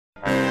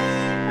Howdy,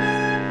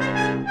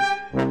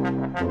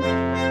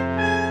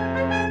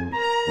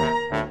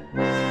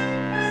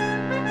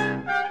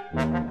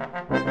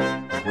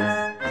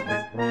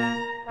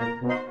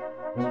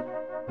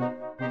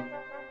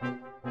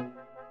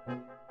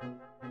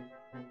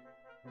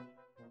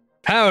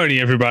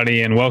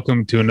 everybody, and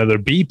welcome to another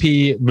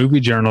BP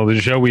Movie Journal,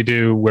 the show we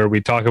do where we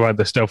talk about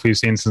the stuff we've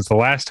seen since the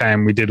last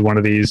time we did one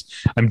of these.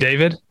 I'm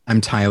David. I'm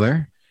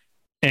Tyler.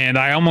 And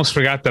I almost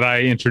forgot that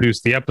I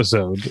introduced the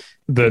episode,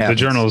 the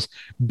journals,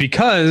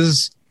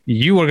 because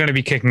you are going to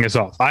be kicking us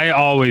off. I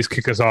always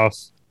kick us off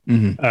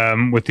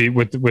with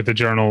the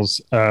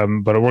journals,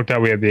 but it worked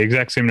out we had the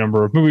exact same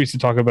number of movies to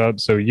talk about,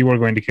 so you are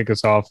going to kick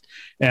us off.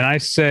 And I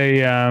say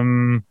you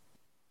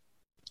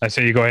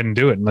go ahead and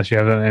do it, unless you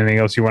have anything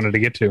else you wanted to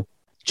get to.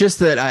 Just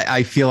that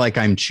I feel like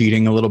I'm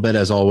cheating a little bit,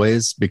 as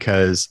always,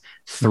 because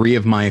 3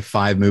 of my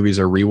 5 movies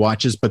are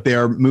rewatches, but they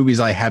are movies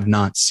I have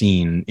not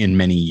seen in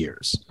many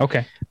years.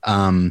 Okay.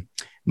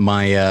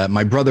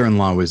 My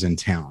brother-in-law was in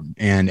town,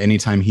 and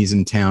anytime he's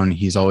in town,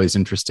 he's always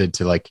interested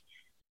to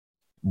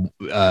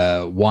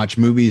watch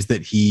movies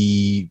that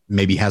he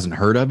maybe hasn't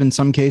heard of in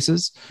some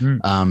cases.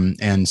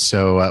 And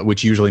so,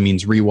 which usually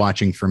means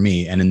rewatching for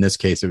me. And in this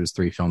case, it was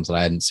 3 films that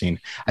I hadn't seen,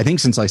 I think,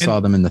 since I saw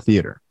them in the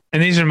theater.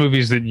 And these are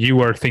movies that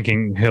you are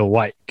thinking he'll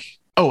like.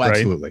 Oh, right?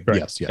 absolutely. Right.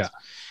 Yes. Yeah.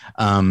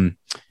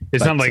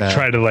 It's not like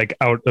try to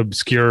out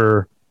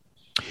obscure.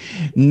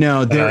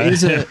 No,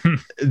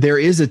 there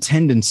is a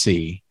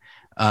tendency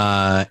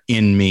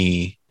in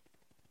me.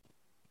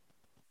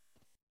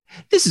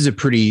 This is a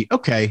pretty,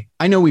 okay,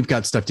 I know we've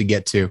got stuff to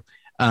get to.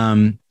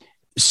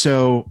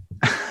 So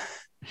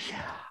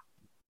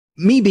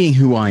me being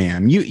who I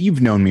am,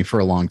 you've known me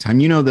for a long time.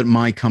 You know that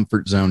my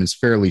comfort zone is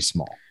fairly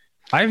small.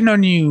 I've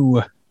known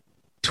you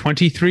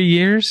 23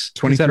 years.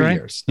 23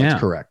 years. That's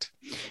correct.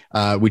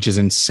 Which is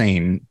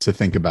insane to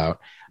think about.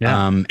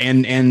 Yeah.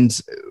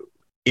 And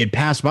it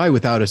passed by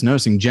without us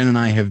noticing. Jen and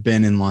I have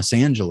been in Los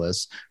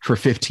Angeles for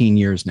 15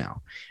 years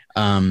now.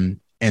 And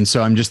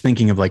so I'm just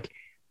thinking of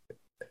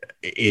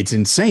it's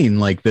insane.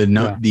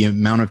 The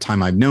amount of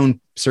time I've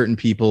known certain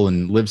people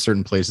and lived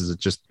certain places, it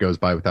just goes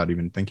by without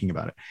even thinking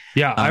about it.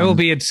 Yeah. I will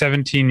be at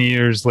 17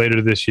 years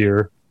later this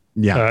year.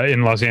 Yeah.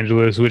 In Los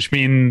Angeles, which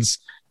means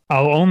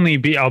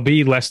I'll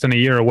be less than a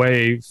year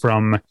away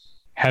from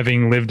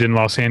having lived in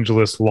Los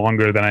Angeles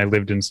longer than I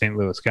lived in St.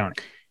 Louis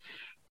County.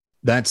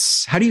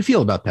 How do you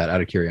feel about that,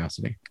 out of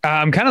curiosity?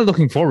 I'm kind of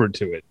looking forward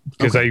to it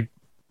because I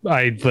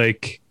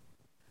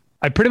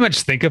pretty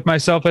much think of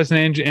myself as an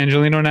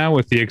Angelino now,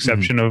 with the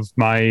exception of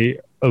my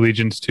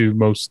allegiance to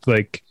most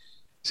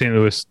St.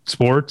 Louis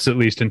sports, at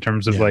least in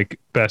terms of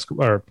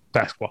basketball.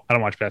 I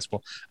don't watch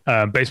basketball,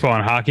 baseball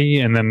and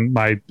hockey. And then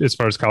as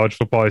far as college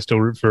football, I still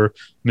root for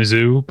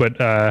Mizzou. But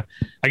I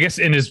guess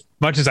in as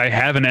much as I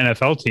have an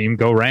NFL team,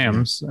 go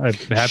Rams. I'm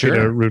happy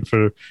to root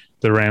for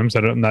the Rams.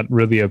 I'm not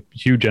really a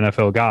huge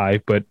NFL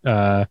guy, but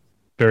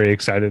very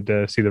excited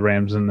to see the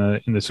Rams in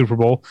the Super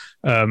Bowl.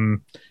 In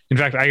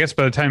fact, I guess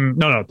by the time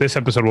this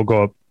episode will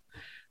go up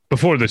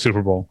before the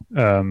Super Bowl.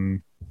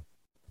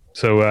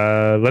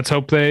 So let's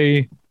hope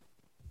they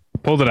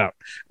pulled it out.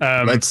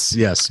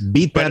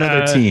 Beat that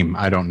other team.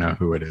 I don't know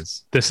who it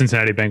is. The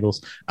Cincinnati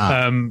Bengals.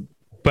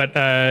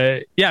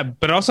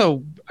 But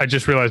also I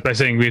just realized, by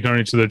saying we've known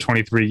each other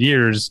 23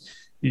 years,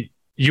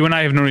 you and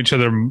I have known each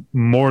other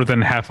more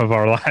than half of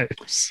our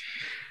lives.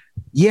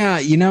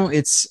 Yeah.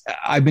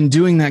 I've been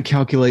doing that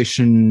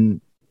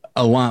calculation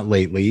a lot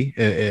lately.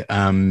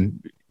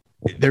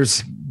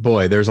 There's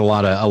a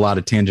lot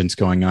of tangents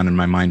going on in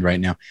my mind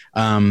right now.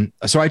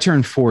 So I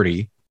turned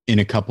 40 in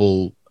a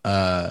couple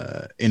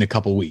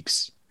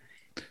weeks.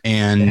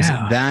 And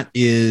that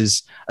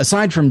is,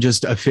 aside from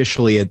just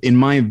officially in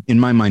my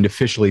mind,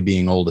 officially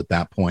being old at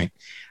that point.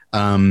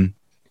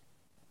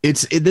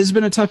 This has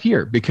been a tough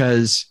year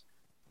because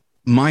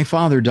my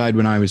father died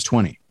when I was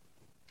 20.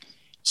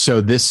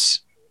 So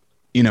this,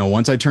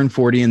 once I turned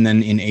 40, and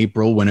then in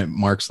April, when it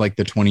marks the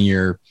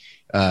 20-year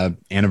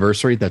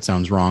anniversary, that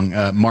sounds wrong,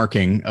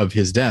 marking of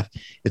his death,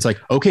 it's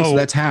okay, so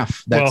that's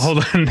half. That's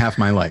hold on. Half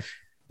my life.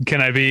 Can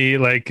I be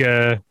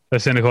a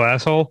cynical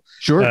asshole?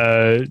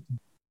 Sure.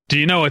 Do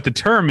you know what the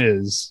term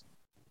is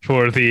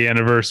for the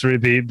anniversary?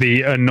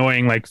 The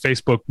annoying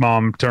Facebook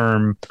mom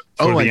term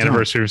for the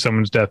anniversary of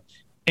someone's death?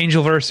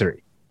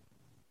 Angelversary.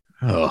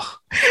 Oh.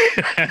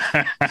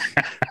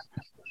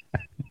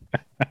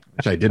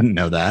 Which I didn't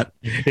know that.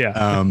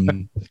 Yeah.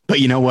 But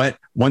you know what?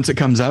 Once it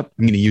comes up,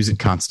 I'm going to use it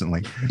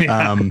constantly.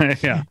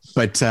 Yeah.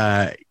 But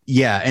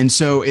and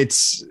so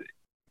it's,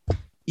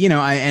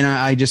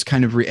 I just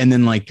kind of and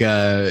then my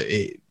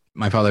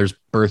father's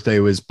birthday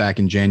was back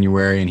in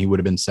January, and he would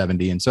have been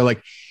 70, and so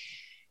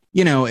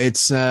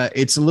it's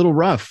a little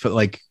rough,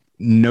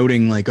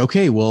 noting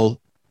okay,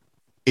 well,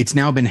 it's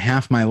now been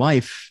half my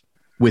life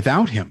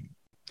without him,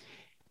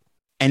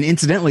 and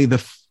incidentally,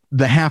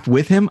 the half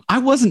with him, I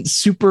wasn't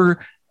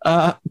super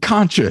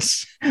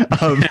conscious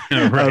of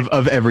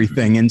of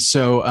everything, and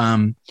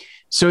so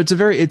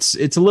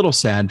it's a little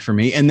sad for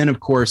me. And then of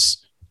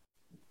course,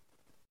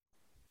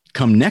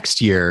 come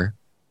next year,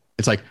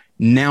 it's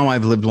now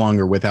I've lived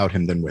longer without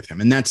him than with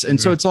him. And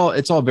so it's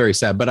all very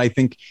sad. But I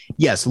think,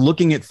 yes,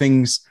 looking at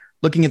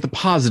the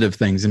positive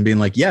things and being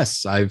like,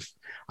 yes,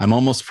 I'm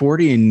almost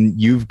 40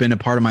 and you've been a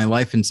part of my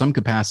life in some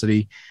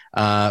capacity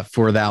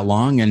for that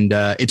long. And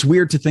it's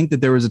weird to think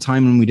that there was a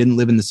time when we didn't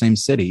live in the same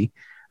city.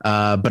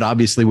 But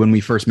obviously when we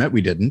first met,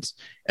 we didn't.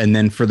 And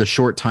then for the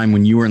short time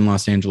when you were in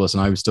Los Angeles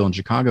and I was still in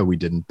Chicago, we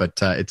didn't. But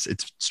it's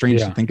strange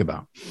to think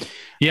about.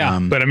 Yeah.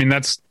 But I mean,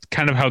 that's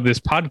kind of how this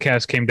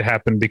podcast came to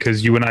happen,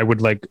 because you and I would,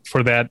 like,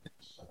 for that,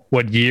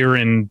 year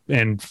and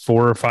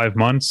 4 or 5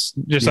 months,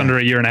 just under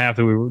a year and a half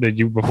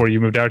before you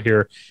moved out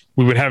here,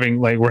 we're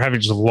having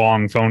just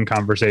long phone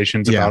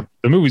conversations about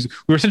the movies.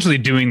 We were essentially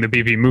doing the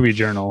BP Movie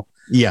Journal.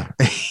 Yeah.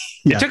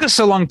 It took us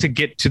so long to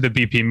get to the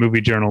BP Movie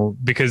Journal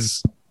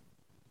because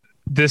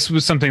this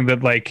was something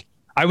that, like,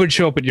 I would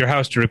show up at your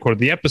house to record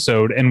the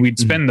episode and we'd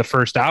spend the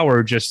first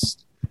hour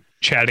just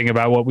chatting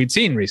about what we'd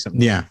seen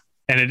recently. Yeah.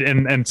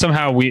 And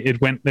somehow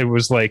it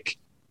was like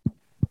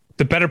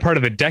the better part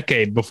of a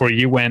decade before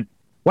you went,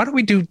 why don't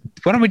we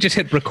just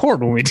hit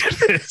record when we do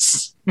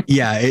this?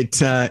 Yeah,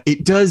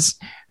 it does.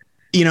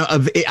 You know,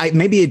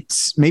 maybe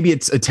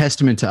it's a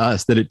testament to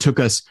us that it took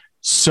us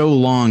so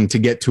long to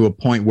get to a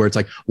point where it's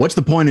like, what's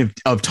the point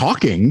of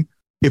talking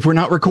if we're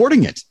not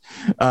recording it?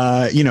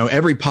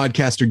 Every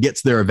podcaster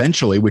gets there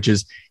eventually, which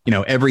is,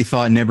 every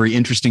thought and every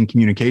interesting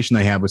communication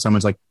they have with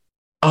someone's like,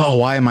 oh,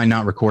 why am I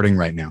not recording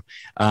right now?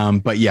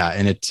 But yeah,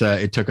 and it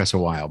took us a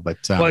while, but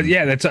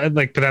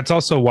that's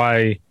also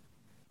why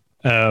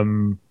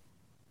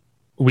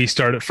we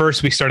started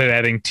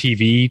adding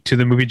TV to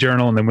the Movie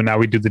Journal, and then now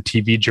we do the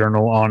TV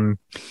Journal on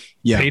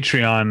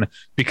Patreon,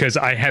 because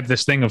I had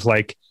this thing of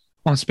like,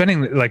 well, I'm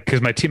spending, like,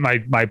 because my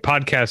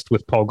podcast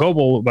with Paul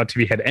Goebel about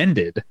TV had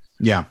ended.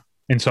 Yeah.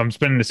 And so I'm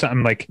spending this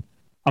time, like,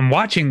 I'm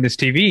watching this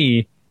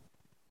TV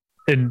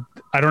and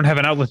I don't have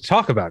an outlet to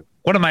talk about it.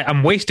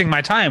 I'm wasting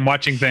my time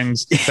watching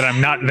things that I'm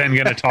not then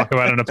going to talk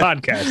about on a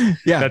podcast.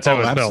 Yeah. That's how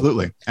it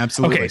absolutely. felt.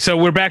 Absolutely. Okay. So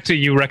we're back to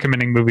you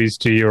recommending movies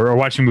or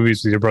watching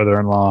movies with your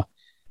brother-in-law.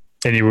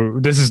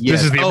 And this is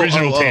the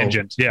original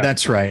tangent. Yeah,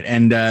 that's right.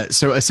 And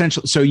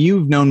so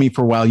you've known me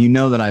for a while. You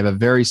know that I have a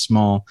very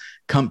small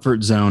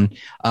comfort zone.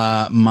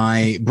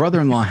 My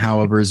brother-in-law,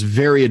 however, is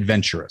very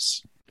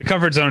adventurous. The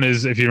comfort zone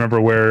is, if you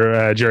remember,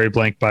 where Jerry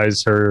Blank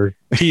buys her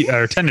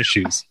tennis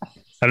shoes.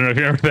 I don't know if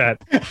you remember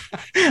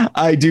that.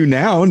 I do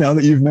now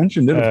that you've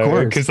mentioned it, of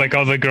course. Because, like,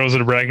 all the girls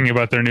are bragging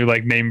about their new,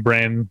 like, name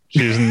brand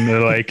shoes, and they're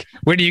like,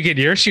 "Where do you get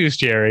your shoes,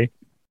 Jerry?"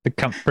 The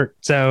comfort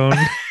zone.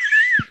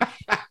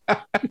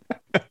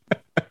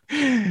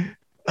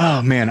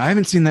 Oh man, I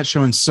haven't seen that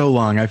show in so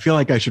long. I feel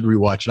like I should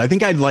rewatch it. I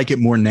think I'd like it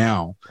more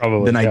now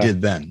than I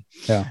did then.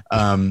 Yeah.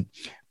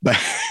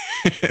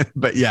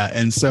 But yeah,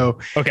 and so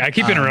okay, I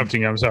keep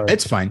interrupting you. I'm sorry.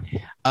 It's fine.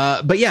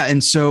 But yeah,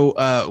 and so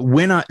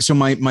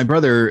my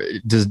brother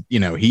does,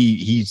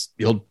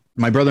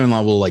 my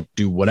brother-in-law will, like,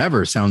 do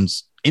whatever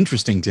sounds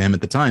interesting to him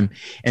at the time,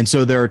 and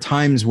so there are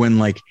times when,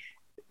 like,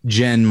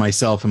 Jen,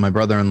 myself, and my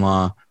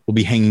brother-in-law will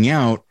be hanging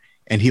out,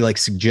 and he, like,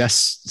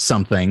 suggests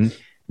something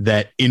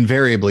that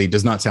invariably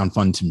does not sound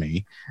fun to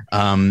me.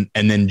 And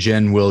then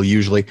Jen will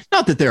usually,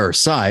 not that there are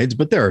sides,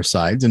 but there are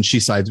sides, and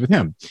she sides with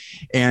him.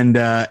 And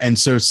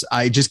so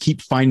I just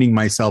keep finding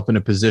myself in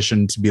a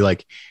position to be,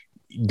 like,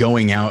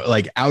 going out,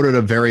 like, out at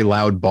a very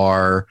loud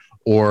bar,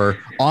 or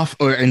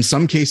in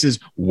some cases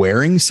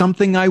wearing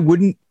something I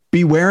wouldn't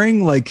be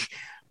wearing. Like,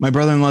 my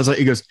brother-in-law's like,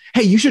 he goes,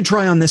 "Hey, you should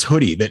try on this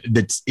hoodie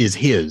that is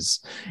his."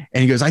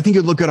 And he goes, "I think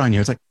it'd look good on you."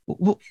 It's like,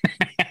 well,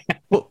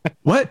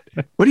 what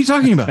are you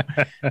talking about?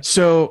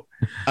 So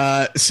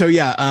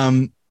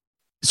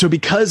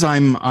because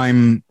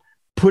I'm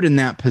put in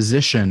that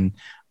position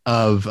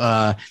of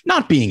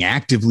not being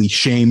actively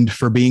shamed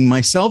for being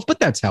myself, but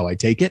that's how I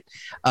take it.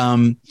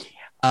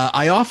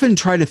 I often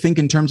try to think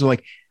in terms of,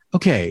 like,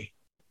 okay,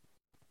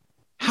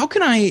 how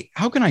can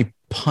I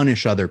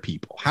punish other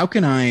people? How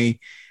can I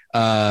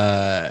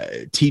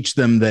teach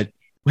them that,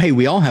 hey,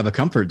 we all have a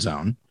comfort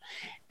zone?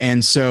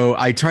 And so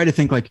I try to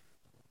think, like,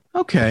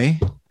 okay,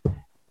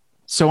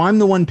 so I'm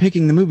the one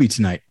picking the movie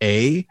tonight.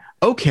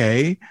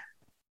 Okay,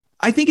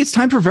 I think it's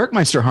time for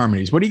Werkmeister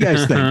harmonies. What do you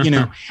guys think?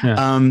 Yeah.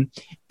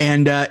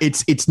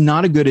 It's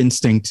not a good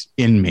instinct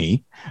in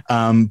me.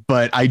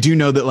 But I do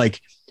know that,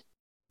 like,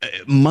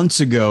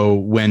 months ago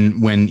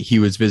when he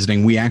was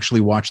visiting, we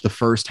actually watched the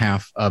first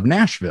half of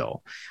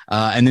Nashville,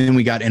 and then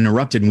we got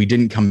interrupted and we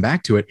didn't come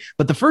back to it.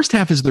 But the first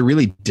half is the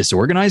really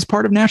disorganized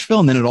part of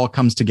Nashville, and then it all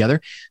comes together.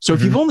 So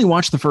if you've only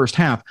watched the first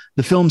half,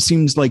 the film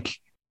seems like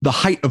the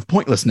height of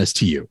pointlessness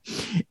to you.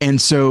 And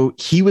so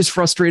he was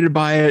frustrated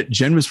by it.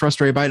 Jen was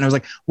frustrated by it. And I was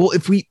like, well,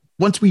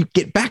 once we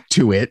get back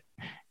to it,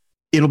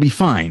 it'll be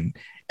fine.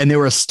 and they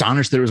were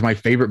astonished that it was my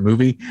favorite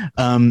movie.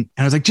 And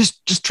I was like,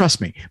 just trust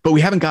me. But we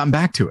haven't gotten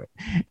back to it.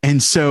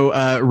 And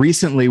so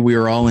recently we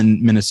were all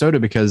in Minnesota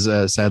because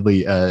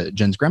sadly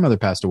Jen's grandmother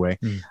passed away.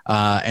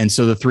 And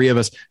so the three of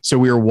us, so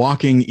we were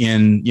walking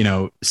in,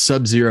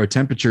 sub-zero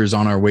temperatures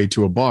on our way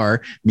to a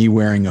bar, me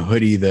wearing a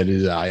hoodie that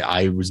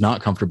I was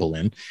not comfortable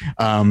in.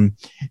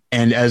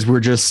 And as we're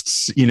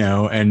just,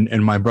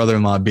 and my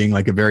brother-in-law being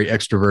like a very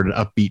extroverted,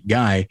 upbeat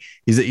guy,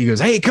 he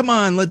goes, hey, come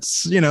on,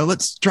 let's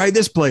try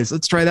this place.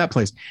 Let's try that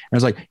place. And I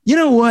was like, you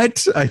know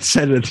what? I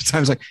said it at the time,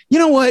 I was like, you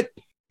know what?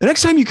 The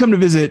next time you come to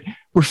visit,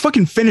 we're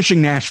fucking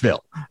finishing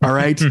Nashville. All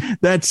right.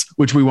 That's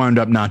which we wound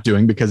up not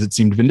doing because it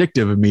seemed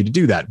vindictive of me to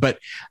do that. But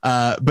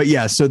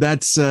yeah, so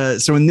that's,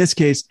 so in this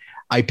case,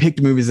 I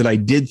picked movies that I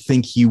did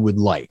think he would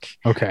like.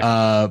 Okay.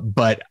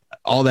 But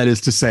all that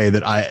is to say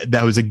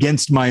that was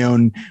against my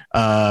own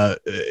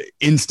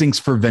instincts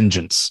for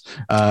vengeance.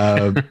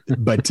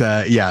 But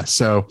yeah,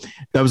 so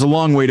that was a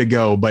long way to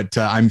go. But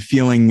I'm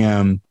feeling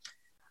in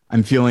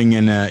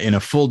a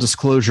full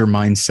disclosure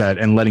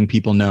mindset and letting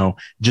people know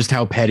just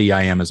how petty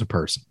I am as a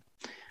person.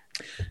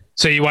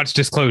 So you watched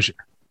Disclosure?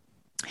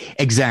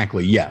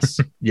 Exactly. Yes.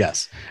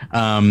 Yes.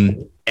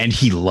 And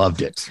he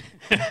loved it.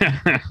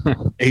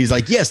 He's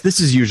like, yes, this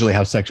is usually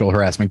how sexual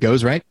harassment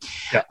goes, right?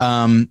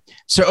 Yeah.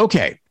 So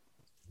okay.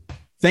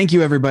 Thank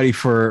you, everybody,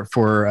 for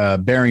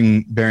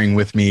bearing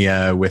with me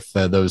with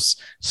those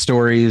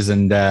stories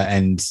and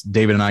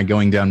David and I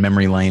going down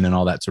memory lane and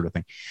all that sort of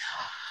thing.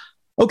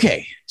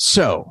 Okay,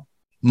 so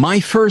my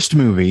first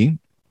movie,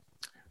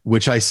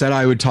 which I said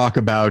I would talk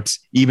about,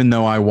 even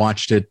though I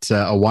watched it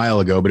a while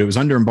ago, but it was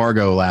under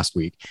embargo last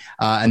week,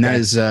 and that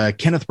is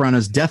Kenneth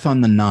Branagh's Death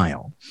on the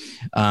Nile,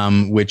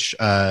 which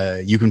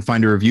you can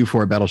find a review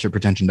for at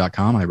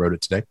battleshippretension.com. I wrote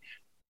it today.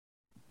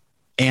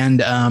 And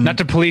not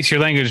to police your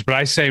language, but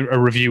I say a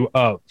review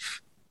of.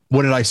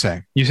 What did I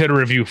say? You said a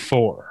review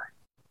for.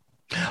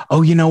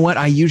 Oh, you know what?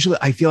 I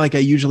feel like I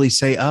usually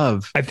say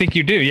of. I think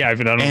you do, yeah.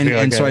 But I don't feel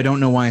and so I don't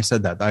know why I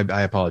said that.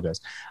 I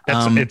apologize.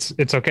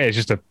 It's okay. It's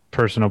just a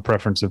personal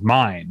preference of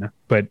mine,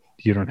 but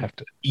you don't have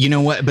to. You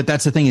know what? But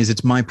that's the thing is,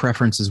 it's my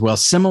preference as well.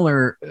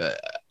 Similar.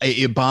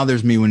 It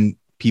bothers me when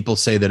people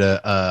say that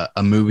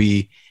a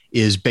movie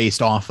is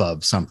based off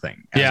of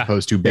something as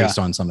opposed to based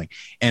on something.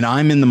 And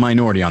I'm in the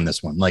minority on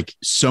this one. Like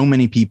so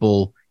many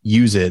people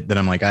use it that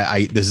I'm like,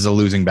 this is a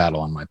losing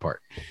battle on my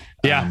part.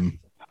 Yeah.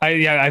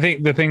 I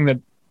think the thing that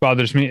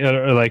bothers me,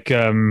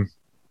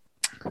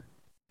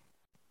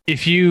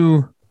 if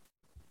you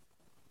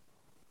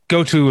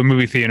go to a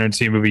movie theater and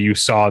see a movie, you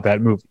saw that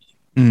movie.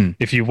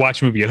 If you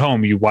watch a movie at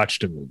home, you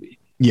watched a movie.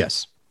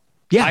 Yes.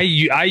 Yeah. I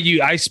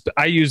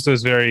use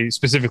those very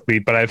specifically,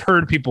 but I've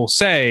heard people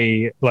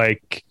say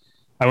like,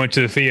 I went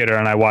to the theater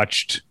and I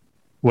watched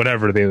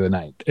whatever the other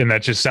night. And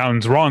that just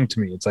sounds wrong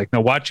to me. It's like,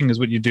 no, watching is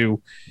what you do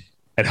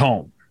at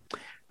home.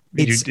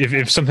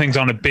 If something's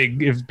on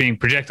if being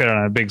projected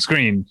on a big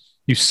screen,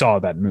 you saw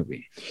that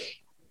movie.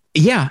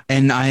 Yeah.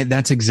 And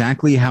that's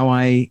exactly how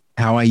I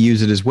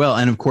use it as well.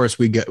 And of course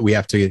we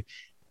have to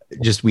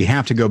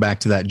go back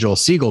to that Joel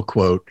Siegel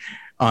quote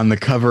on the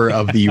cover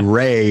of the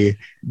Ray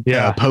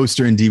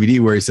poster and DVD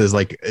where he says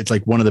like, it's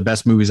like one of the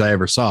best movies I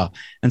ever saw.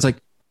 And it's like,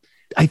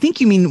 I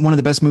think you mean one of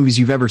the best movies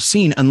you've ever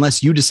seen,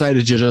 unless you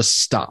decided to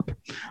just stop.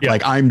 Yeah.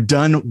 Like I'm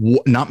done,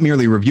 not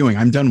merely reviewing,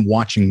 I'm done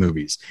watching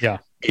movies. Yeah.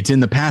 It's in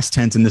the past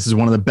tense. And this is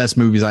one of the best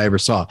movies I ever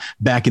saw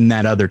back in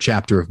that other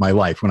chapter of my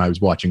life when I was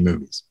watching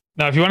movies.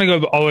 Now, if you want to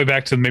go all the way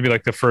back to maybe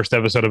like the first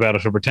episode of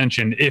Battleship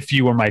Retention, if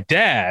you were my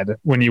dad,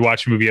 when you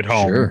watch a movie at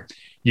home,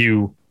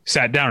 you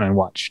sat down and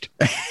watched.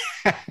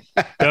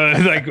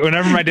 Like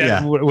whenever my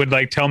dad would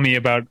like tell me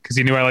about, cause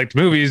he knew I liked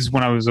movies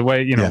when I was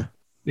away,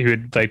 he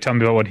would like tell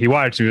me about what he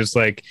watched. He was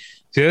like,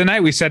 the other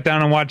night we sat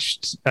down and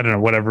watched, I don't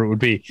know, whatever it would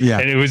be. Yeah.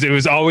 And it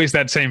was always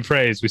that same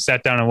phrase. We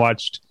sat down and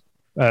watched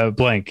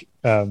blank.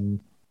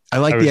 I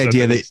like the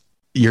idea that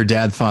your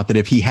dad thought that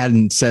if he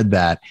hadn't said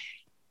that,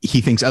 he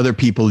thinks other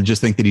people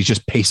just think that he's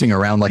just pacing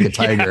around like a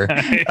tiger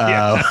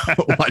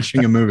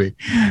watching a movie.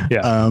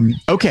 Yeah.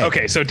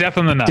 Okay. So Death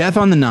on the Nile. Death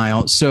on the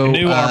Nile. So the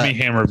new Army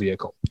Hammer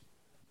vehicle.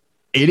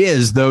 It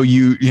is, though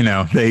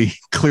they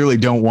clearly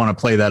don't want to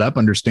play that up,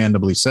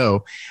 understandably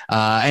so.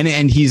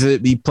 And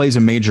he plays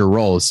a major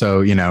role.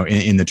 So,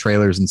 in the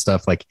trailers and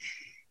stuff, like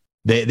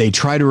they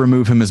try to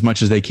remove him as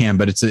much as they can,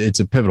 but it's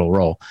a pivotal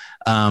role.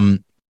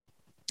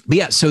 But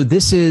yeah, so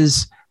this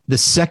is the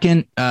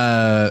second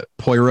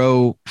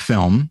Poirot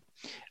film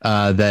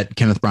that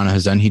Kenneth Branagh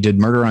has done. He did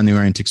Murder on the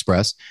Orient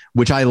Express,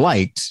 which I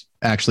liked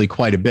actually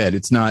quite a bit.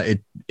 It's not,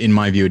 in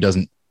my view, it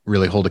doesn't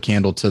really hold a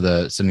candle to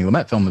the Sidney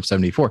Lumet film of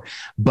 74,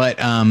 but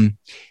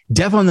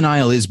Death on the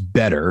Nile is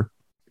better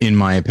in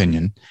my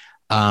opinion.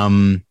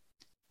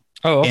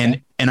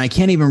 Okay. And I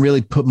can't even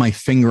really put my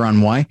finger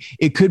on why.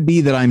 It could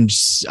be that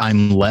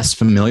I'm less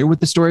familiar with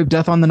the story of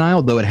Death on the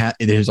Nile, though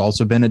it has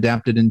also been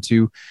adapted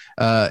into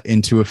a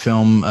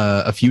film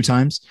a few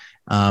times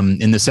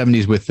in the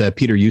 70s with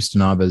Peter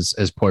Ustinov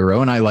as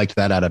Poirot, and I liked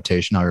that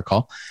adaptation, I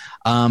recall.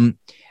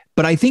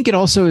 But I think it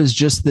also is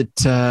just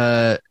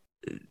that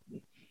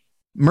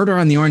Murder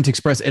on the Orient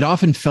Express, it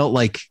often felt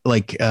like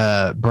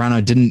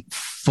Branagh didn't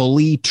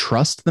fully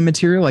trust the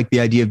material, like the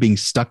idea of being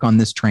stuck on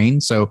this train.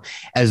 So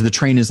as the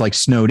train is like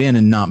snowed in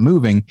and not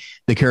moving,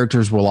 the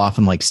characters will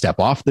often like step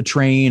off the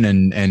train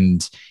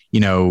and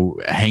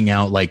hang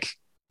out like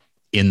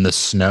in the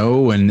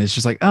snow, and it's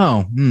just like,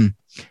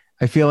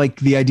 I feel like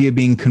the idea of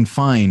being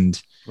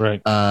confined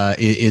right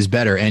is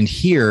better. And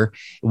here,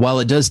 while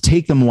it does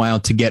take them a while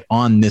to get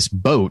on this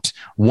boat,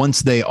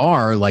 once they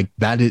are like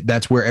that,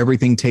 that's where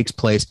everything takes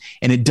place,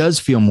 and it does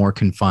feel more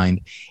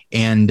confined.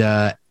 And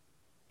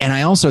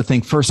I also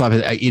think, first off,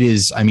 it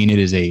is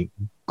a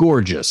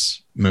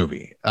gorgeous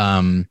movie.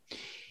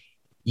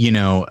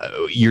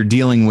 You're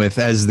dealing with,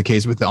 as is the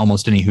case with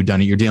almost any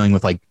whodunit, you're dealing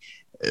with like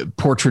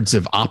portraits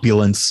of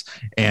opulence,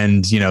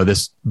 and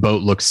this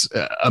boat looks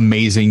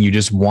amazing. You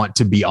just want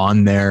to be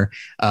on there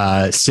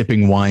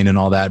sipping wine and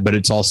all that, but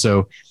it's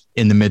also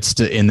in the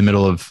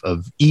middle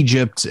of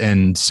Egypt,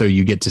 and so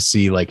you get to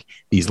see like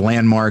these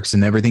landmarks,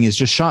 and everything is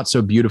just shot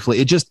so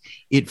beautifully.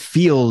 It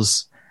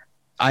feels,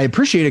 I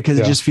appreciate it because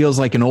it just feels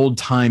like an old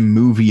time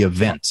movie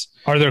event.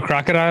 Are there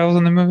crocodiles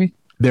in the movie?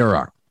 There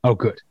are. Oh,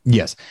 good.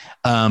 Yes.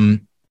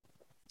 And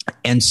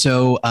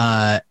so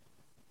yeah,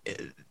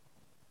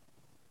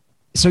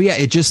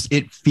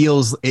 it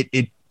feels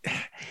it.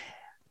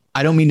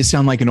 I don't mean to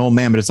sound like an old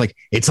man, but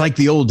it's like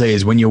the old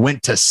days when you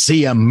went to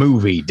see a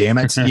movie. Damn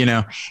it,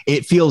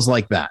 it feels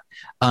like that.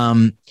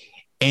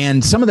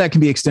 And some of that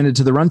can be extended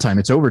to the runtime.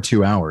 It's over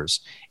 2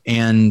 hours,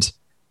 and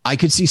I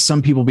could see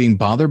some people being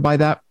bothered by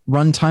that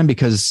runtime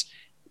because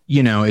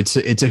it's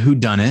a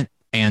whodunit,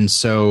 and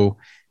so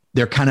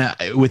they're kind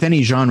of, with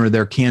any genre,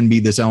 there can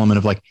be this element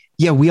of like,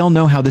 yeah, we all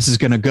know how this is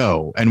going to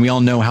go, and we all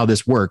know how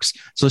this works,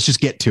 so let's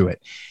just get to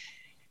it.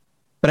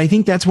 But I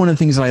think that's one of the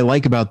things that I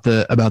like about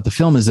the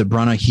film is that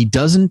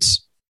Branagh,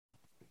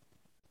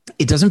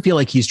 it doesn't feel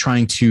like he's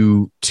trying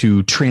to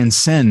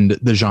transcend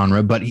the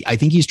genre, but I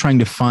think he's trying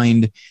to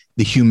find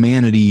the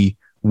humanity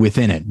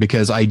within it,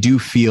 because I do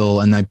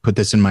feel, and I put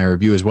this in my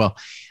review as well,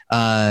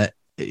 the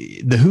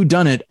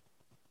whodunit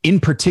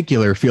in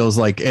particular feels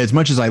like, as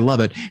much as I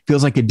love it,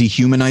 feels like a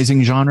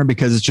dehumanizing genre,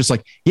 because it's just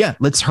like, yeah,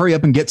 let's hurry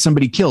up and get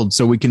somebody killed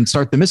so we can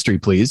start the mystery,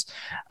 please.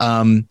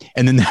 And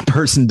then that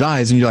person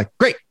dies and you're like,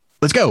 great,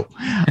 let's go.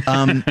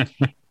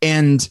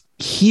 And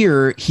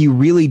here he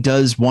really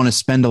does want to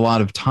spend a lot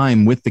of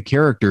time with the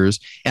characters.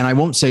 And I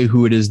won't say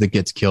who it is that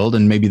gets killed,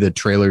 and maybe the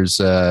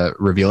trailers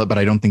reveal it, but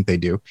I don't think they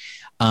do.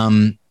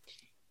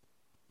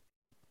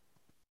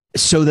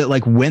 So that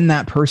like when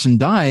that person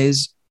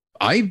dies,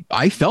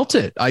 I felt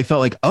it. I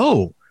felt like,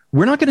 oh,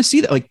 we're not going to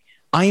see that. Like,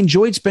 I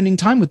enjoyed spending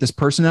time with this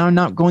person, and I'm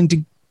not going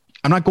to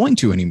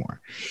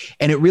anymore.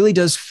 And it really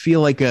does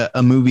feel like a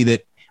movie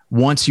that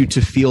wants you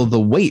to feel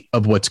the weight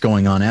of what's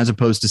going on, as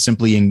opposed to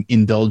simply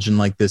indulge in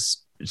like this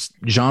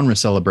genre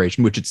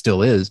celebration, which it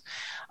still is.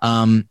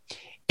 And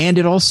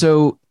it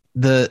also,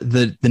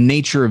 the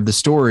nature of the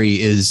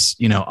story is,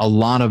 a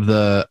lot of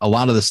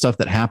the stuff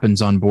that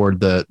happens on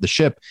board the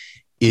ship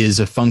is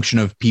a function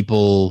of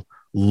people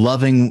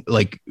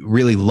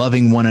really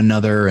loving one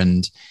another,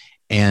 and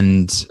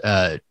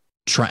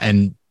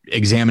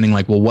examining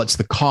like, well, what's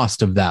the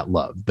cost of that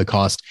love? The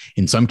cost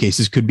in some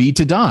cases could be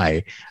to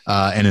die.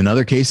 And in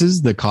other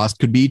cases, the cost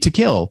could be to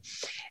kill.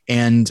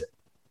 And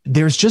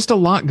there's just a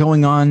lot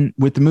going on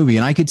with the movie.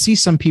 And I could see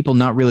some people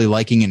not really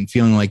liking it and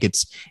feeling like it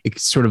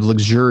sort of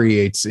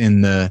luxuriates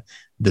in the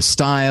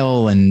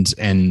style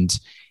and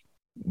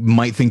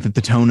might think that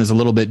the tone is a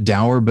little bit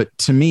dour. But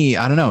to me,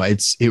 I don't know.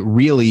 It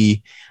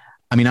really,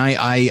 I mean,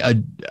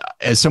 I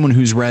as someone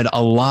who's read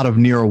a lot of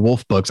Nero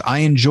Wolfe books, I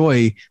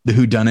enjoy the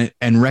whodunit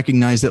and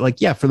recognize that,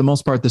 like, yeah, for the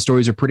most part, the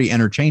stories are pretty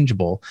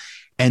interchangeable.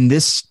 And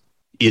this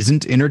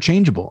isn't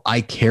interchangeable.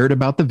 I cared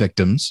about the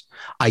victims.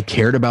 I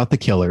cared about the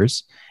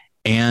killers.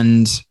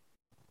 And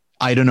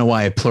I don't know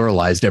why I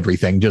pluralized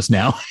everything just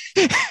now.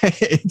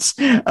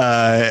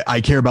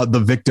 I care about the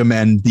victim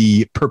and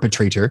the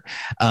perpetrator.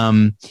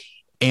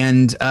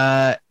 And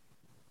I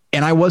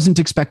wasn't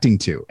expecting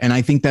to. And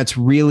I think that's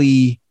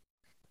really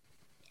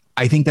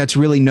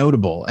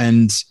notable.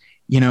 And,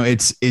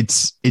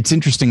 it's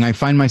interesting. I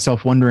find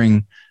myself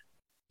wondering,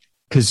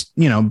 because,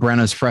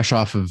 Branagh's fresh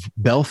off of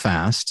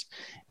Belfast,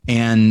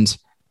 and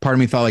part of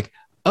me thought like,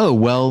 oh,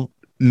 well,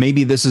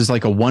 maybe this is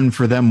like a one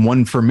for them,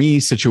 one for me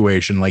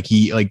situation.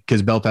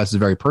 Because Belfast is a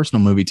very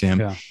personal movie to him.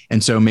 Yeah.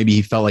 And so maybe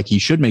he felt like he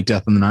should make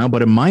Death on the Nile.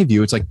 But in my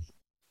view, it's like,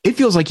 it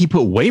feels like he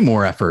put way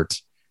more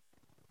effort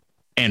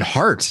and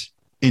heart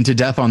into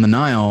Death on the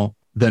Nile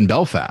than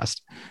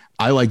Belfast.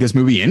 I like this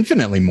movie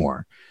infinitely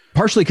more,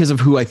 partially because of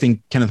who I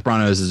think Kenneth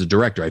Branagh is as a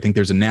director. I think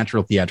there's a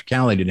natural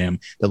theatricality to him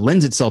that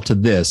lends itself to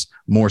this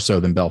more so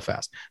than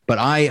Belfast. But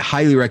I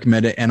highly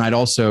recommend it. And I'd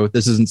also,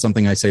 this isn't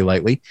something I say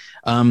lightly,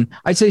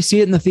 I'd say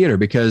see it in the theater,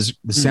 because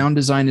the sound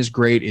design is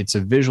great. It's a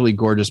visually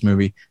gorgeous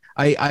movie.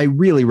 I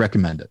really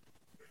recommend it.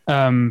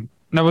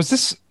 Now, was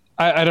this,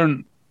 I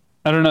don't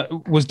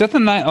know, was Death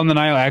on the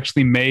Nile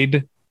actually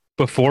made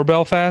before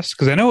Belfast?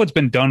 Because I know it's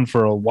been done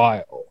for a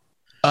while.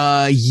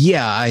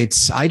 Yeah,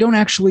 I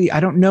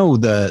don't know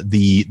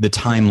the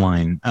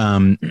timeline.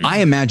 I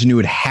imagine it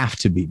would have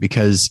to be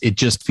because it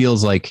just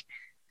feels like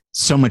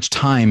so much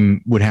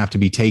time would have to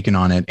be taken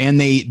on it. And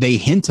they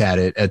hint at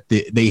it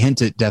they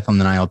hint at Death on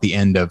the Nile at the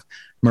end of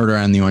Murder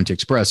on the Orient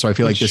Express. So I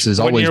feel like this has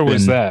always been. What year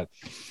was that?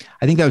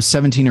 I think that was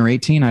 17 or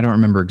 18. I don't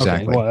remember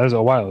exactly. Okay, well, that was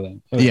a while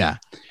then. Okay. Yeah.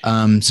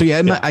 So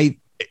yeah, I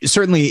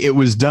certainly it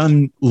was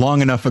done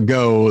long enough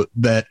ago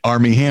that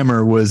Armie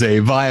Hammer was a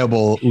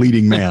viable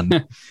leading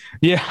man.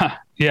 Yeah.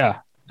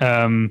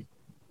 All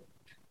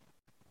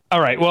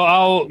right. Well,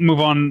 I'll move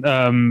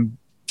on.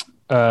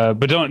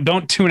 But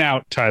don't tune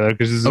out, Tyler,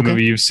 because this is a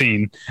movie you've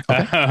seen.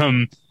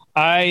 Okay.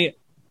 I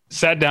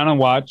sat down and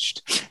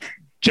watched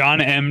John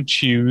M.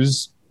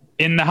 Chu's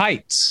In the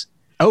Heights.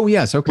 Oh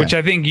yes, okay. Which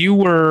I think you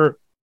were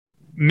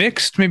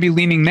mixed, maybe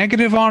leaning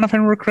negative on, if I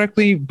remember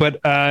correctly. But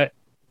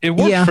it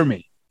worked for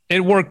me.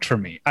 It worked for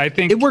me. I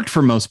think it worked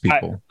for most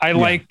people. I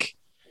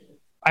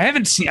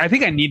haven't seen. I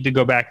think I need to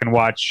go back and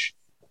watch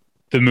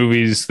the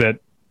movies that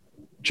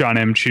John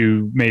M.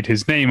 Chu made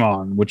his name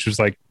on, which was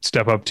like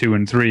Step Up 2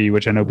 and 3,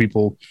 which I know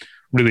people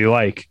really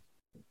like.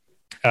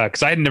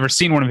 Because I had never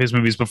seen one of his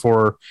movies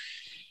before,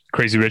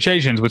 Crazy Rich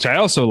Asians, which I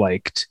also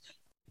liked.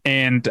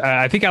 And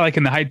I think I like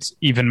In the Heights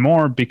even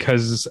more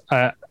because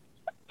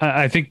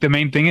I think the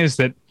main thing is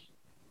that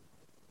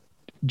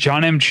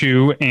John M.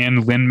 Chu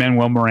and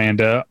Lin-Manuel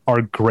Miranda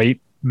are great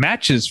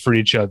matches for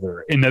each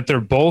other in that they're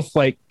both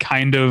like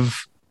kind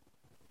of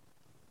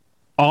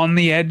on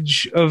the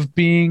edge of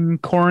being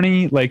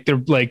corny. Like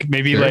they're like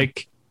maybe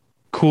like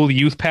cool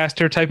youth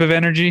pastor type of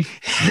energy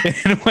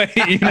in a way,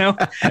 you know,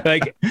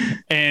 like,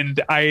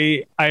 and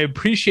I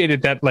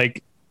appreciated that.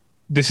 Like,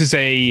 this is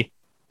a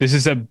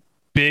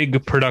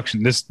big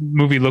production. This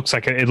movie looks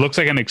like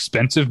an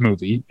expensive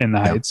movie in the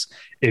Heights.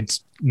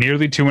 It's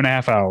nearly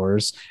 2.5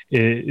 hours.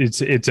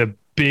 It's a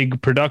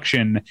big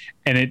production,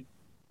 and it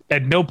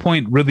at no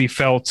point really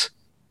felt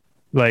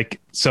like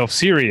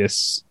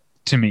self-serious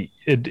to me.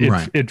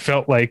 It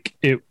felt like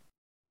it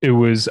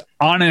was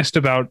honest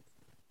about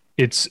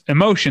its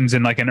emotions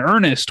in like an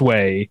earnest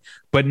way,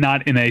 but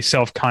not in a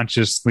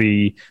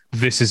self-consciously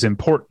this is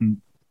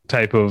important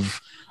type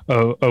of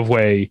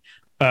way.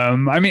 I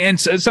mean, and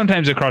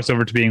sometimes it crossed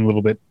over to being a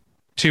little bit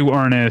too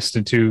earnest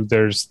and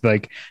there's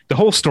like the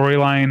whole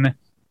storyline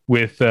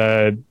with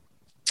the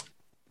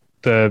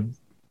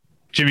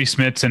Jimmy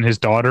Smits and his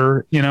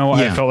daughter, you know.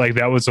 I felt like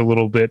that was a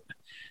little bit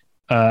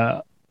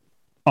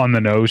on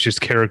the nose,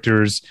 just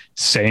characters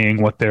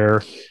saying what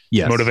their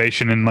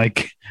motivation and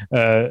like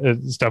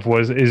stuff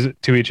is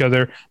to each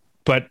other.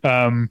 But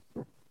and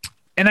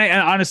I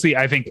honestly,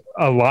 I think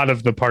a lot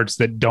of the parts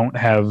that don't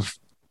have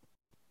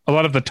a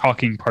lot of the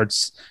talking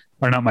parts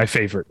are not my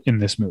favorite in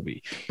this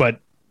movie, but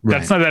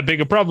that's not that big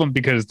a problem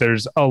because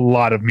there's a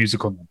lot of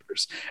musical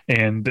numbers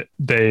and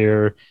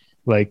they're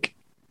like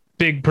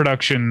big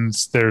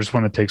productions. There's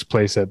one that takes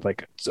place at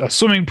like a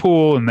swimming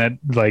pool, and that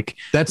like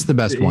that's the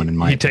best one in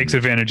my opinion. Takes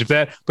advantage of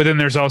that. But then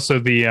there's also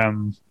the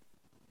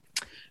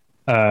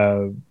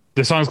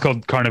song's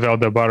called Carnaval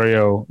del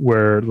Barrio,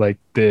 where like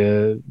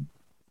it's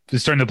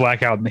starting to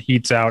black out and the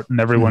heat's out and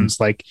everyone's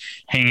like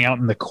hanging out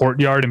in the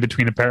courtyard in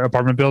between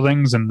apartment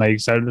buildings, and they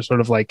decided to sort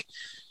of like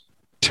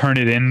turn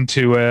it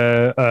into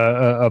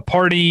a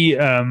party.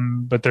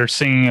 But they're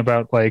singing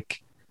about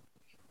like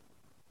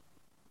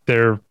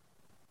their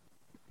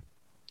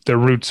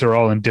roots are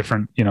all in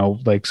different, you know,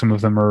 like some of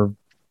them are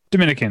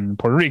Dominican,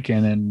 Puerto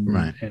Rican,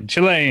 and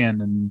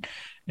Chilean,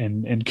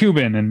 and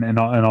Cuban, and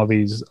all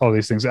these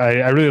things.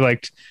 I really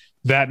liked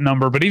that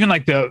number, but even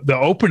like the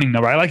opening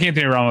number, I like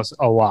Anthony Ramos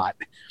a lot.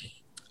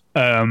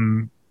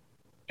 In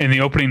the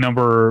opening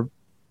number,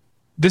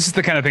 this is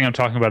the kind of thing I'm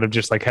talking about, of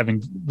just like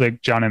having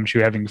like John M. Chu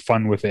having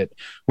fun with it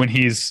when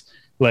he's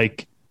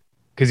like,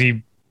 because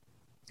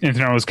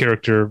Anthony Ramos'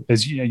 character,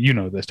 as you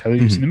know this, Tyler,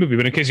 you've seen the movie,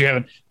 but in case you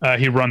haven't,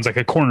 he runs like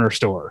a corner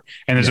store,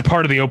 and there's a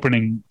part of the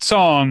opening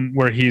song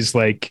where he's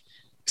like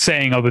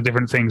saying all the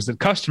different things that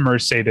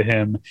customers say to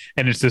him,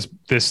 and it's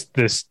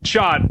this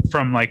shot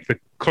from like the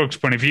clerk's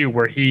point of view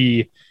where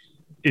he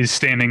is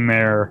standing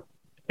there,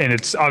 and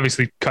it's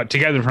obviously cut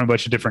together from a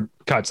bunch of different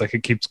cuts. Like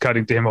it keeps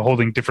cutting to him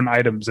holding different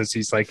items as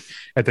he's like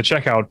at the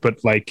checkout,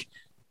 but like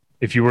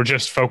if you were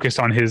just focused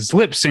on his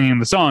lips singing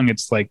the song,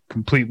 it's like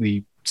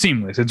completely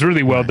seamless. It's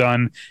really well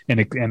done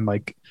and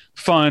like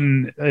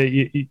fun.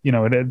 You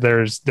know,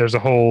 there's a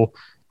whole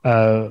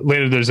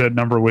later there's a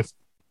number with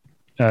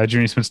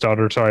Jimmy Smith's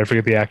daughter. Sorry, I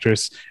forget the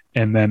actress.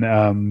 And then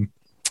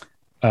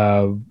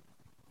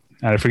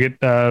I forget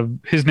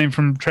his name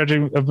from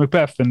Tragedy of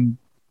Macbeth and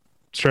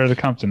Straight Outta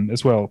Compton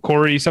as well.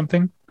 Corey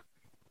something.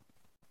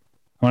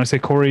 I want to say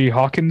Corey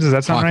Hawkins. Does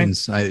that sound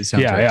Hawkins, right? It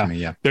sounds right to me.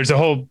 Yeah. There's a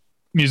whole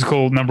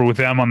musical number with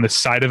them on the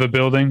side of a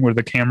building where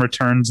the camera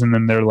turns, and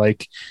then they're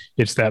like,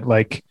 it's that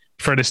like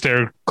Fred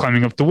Astaire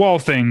climbing up the wall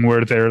thing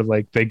where they're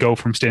like, they go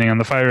from standing on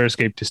the fire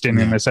escape to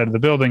standing on the side of the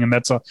building, and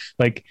that's all.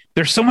 Like,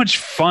 there's so much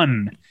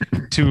fun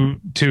to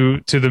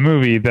the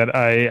movie that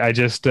I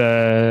just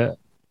I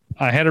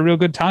had a real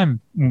good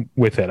time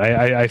with it.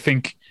 I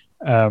think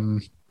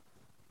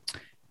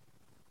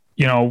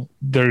you know,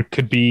 there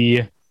could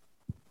be,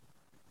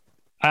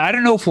 I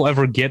don't know if we'll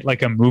ever get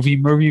like a movie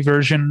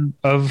version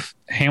of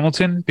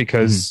Hamilton,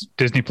 because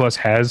Disney Plus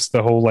has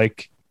the whole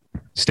like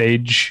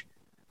stage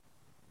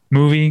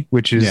movie,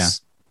 which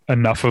is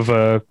enough of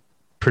a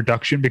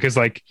production, because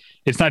like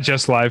it's not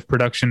just live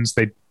productions.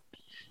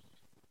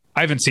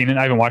 I haven't seen it,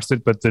 I haven't watched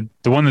it, but the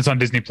one that's on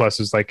Disney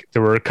Plus is like,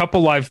 there were a couple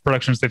live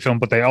productions they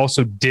filmed, but they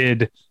also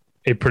did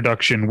a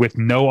production with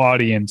no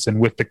audience and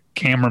with the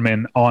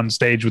cameraman on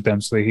stage with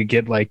them, so they could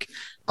get like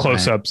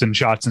close-ups and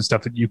shots and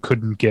stuff that you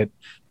couldn't get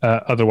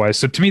otherwise.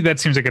 So to me, that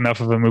seems like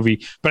enough of a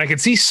movie. But I could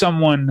see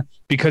someone,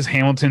 because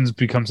Hamilton's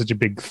become such a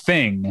big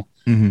thing,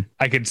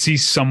 I could see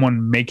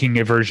someone making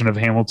a version of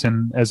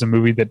Hamilton as a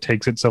movie that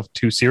takes itself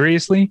too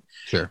seriously.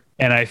 Sure.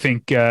 And I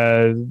think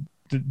John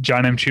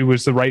M. Chu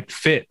was the right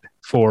fit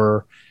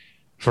for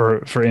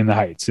In the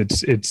Heights.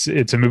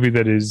 It's a movie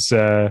that is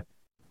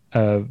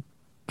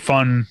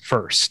fun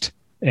first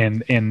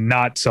and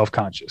not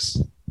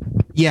self-conscious.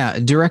 Yeah,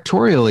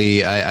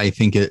 directorially, I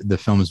think the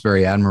film is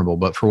very admirable,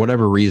 but for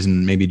whatever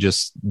reason, maybe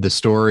just the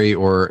story,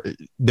 or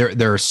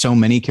there are so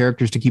many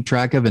characters to keep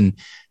track of, and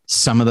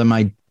some of them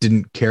I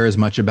didn't care as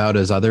much about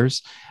as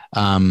others.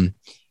 But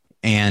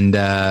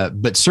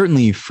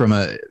certainly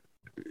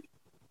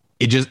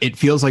it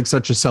feels like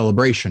such a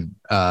celebration,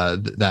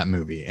 that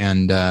movie.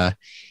 And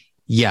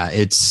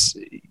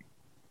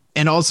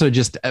and also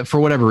just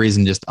for whatever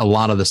reason, just a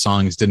lot of the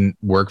songs didn't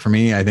work for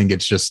me. I think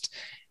it's just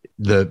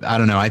I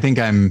don't know.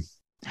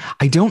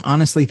 I don't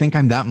honestly think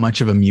I'm that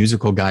much of a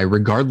musical guy,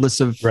 regardless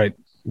of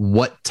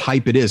what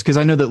type it is. Cause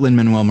I know that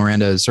Lin-Manuel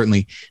Miranda is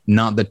certainly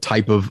not the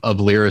type of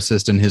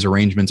lyricist, and his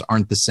arrangements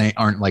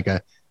aren't like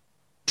a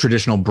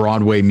traditional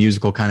Broadway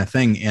musical kind of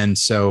thing. And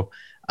so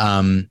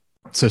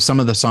some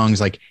of the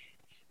songs, like,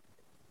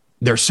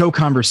 they're so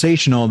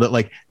conversational that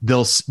like,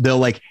 they'll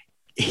like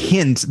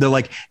they'll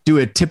like do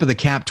a tip of the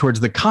cap towards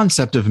the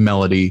concept of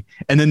melody,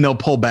 and then they'll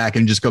pull back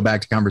and just go back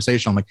to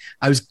conversation. I'm like,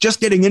 I was just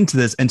getting into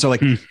this. And so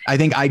like, I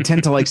think I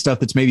tend to like stuff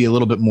that's maybe a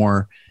little bit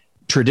more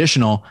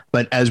traditional,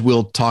 but as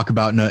we'll talk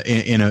about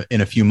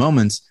in a few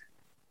moments,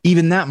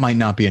 even that might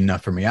not be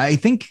enough for me. I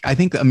think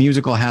a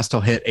musical has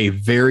to hit a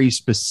very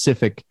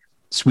specific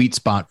sweet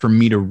spot for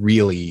me to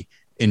really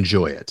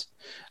enjoy it.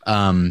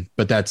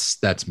 But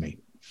that's me.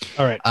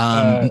 All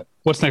right.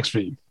 What's next for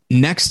you?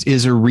 Next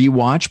is a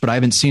rewatch, but I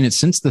haven't seen it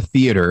since the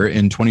theater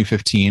in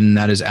 2015. And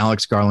that is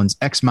Alex Garland's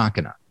Ex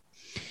Machina.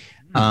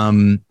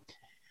 A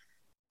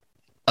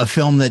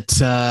film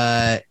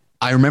that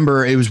I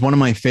remember, it was one of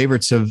my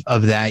favorites of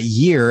that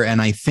year.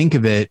 And I think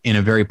of it in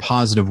a very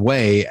positive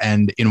way.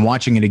 And in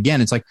watching it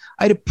again, it's like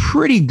I had a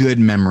pretty good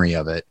memory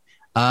of it.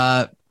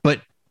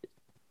 But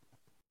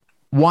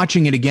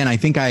watching it again, I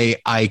think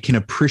I can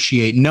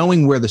appreciate,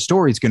 knowing where the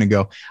story is going to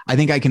go, I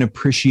think I can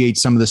appreciate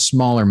some of the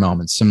smaller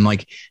moments, some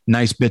like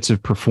nice bits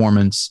of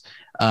performance,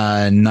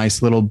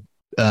 nice little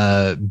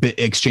bit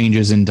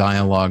exchanges in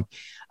dialogue.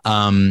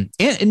 And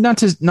not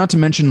to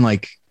mention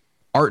like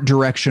art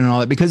direction and all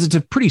that, because it's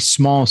a pretty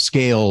small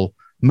scale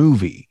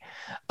movie.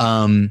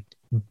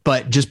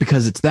 But just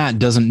because it's that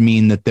doesn't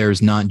mean that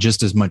there's not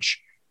just as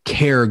much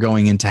care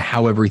going into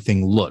how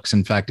everything looks.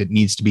 In fact, it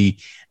needs to be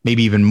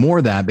maybe even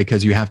more that,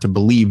 because you have to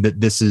believe that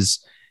this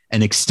is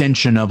an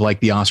extension of like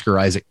the Oscar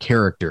Isaac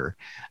character.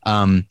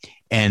 And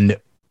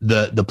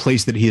the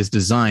place that he has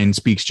designed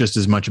speaks just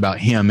as much about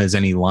him as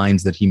any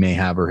lines that he may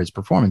have or his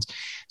performance.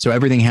 So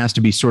everything has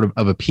to be sort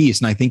of a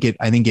piece. And I think it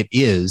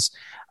is.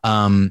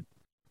 And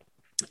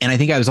I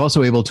think I was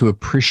also able to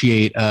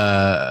appreciate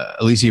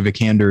Alicia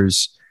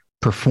Vikander's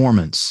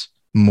performance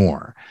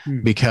more,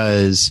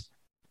 because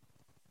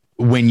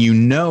when you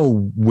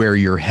know where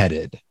you're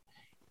headed,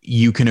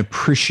 you can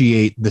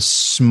appreciate the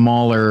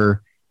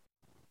smaller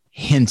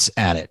hints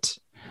at it.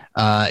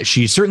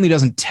 She certainly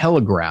doesn't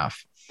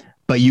telegraph,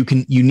 but you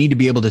need to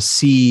be able to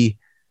see,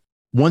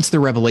 once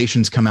the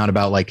revelations come out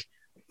about like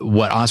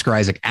what Oscar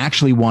Isaac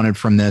actually wanted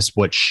from this,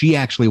 what she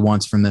actually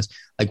wants from this.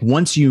 Like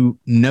once you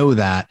know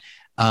that,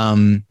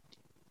 a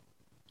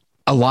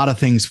lot of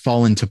things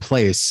fall into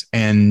place.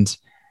 And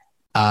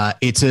I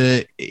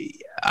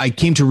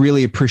came to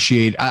really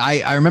appreciate,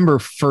 I remember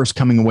first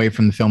coming away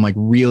from the film, like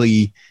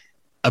really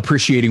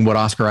appreciating what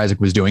Oscar Isaac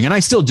was doing. And I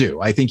still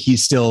do. I think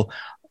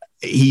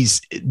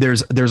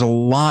there's a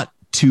lot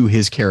to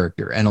his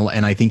character. And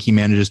I think he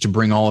manages to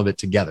bring all of it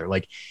together.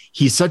 Like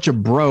he's such a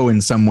bro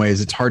in some ways.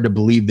 It's hard to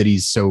believe that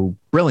he's so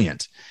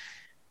brilliant,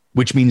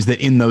 which means that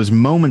in those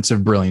moments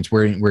of brilliance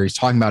where he's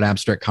talking about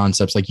abstract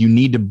concepts, like you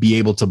need to be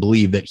able to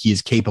believe that he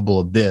is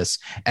capable of this,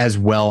 as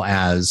well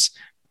as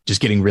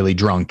just getting really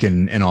drunk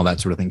and all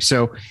that sort of thing.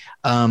 So,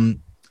 I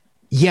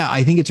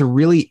think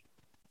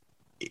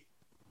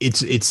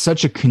it's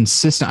such a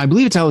consistent, I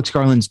believe it's Alex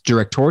Garland's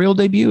directorial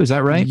debut. Is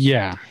that right?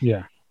 Yeah.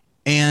 Yeah.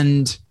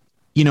 And,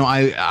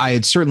 I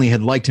had certainly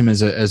had liked him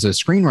as a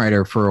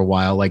screenwriter for a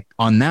while. Like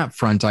on that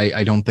front,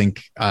 I don't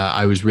think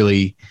I was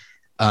really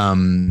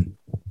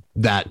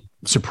that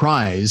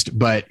surprised,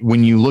 but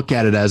when you look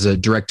at it as a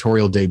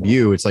directorial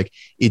debut, it's like,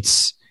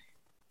 it's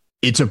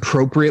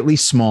appropriately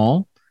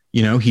small.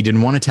 You know, he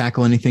didn't want to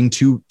tackle anything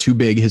too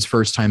big his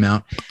first time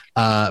out.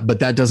 But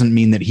that doesn't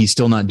mean that he's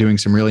still not doing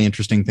some really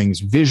interesting things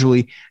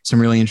visually,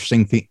 some really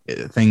interesting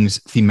things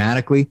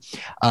thematically.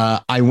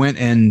 I went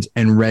and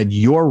read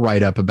your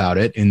write-up about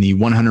it in the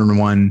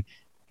 101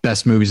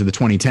 best movies of the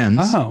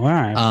 2010s. Oh, all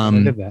right. I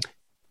did that.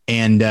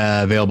 And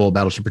available at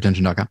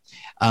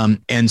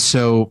battleshippretension.com. And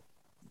so,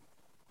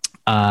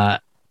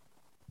 and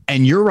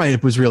your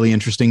write-up was really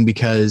interesting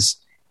because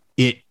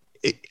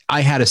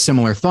I had a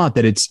similar thought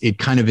that it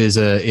kind of is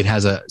it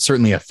has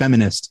certainly a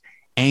feminist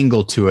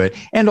angle to it,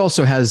 and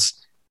also has,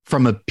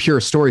 from a pure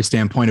story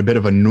standpoint, a bit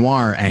of a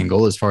noir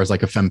angle as far as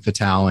like a femme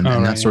fatale and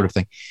that sort of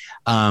thing.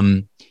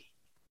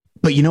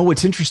 But you know,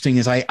 what's interesting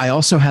is I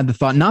also had the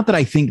thought, not that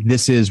I think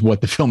this is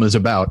what the film is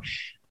about,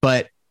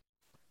 but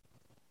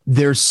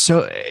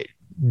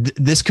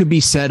this could be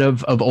said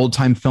of old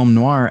time film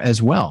noir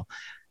as well.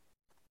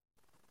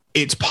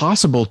 It's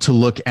possible to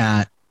look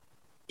at,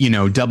 you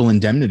know, Double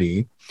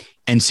Indemnity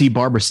and see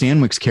Barbara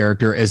Stanwyck's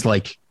character as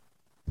like,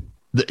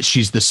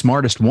 she's the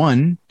smartest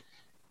one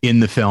in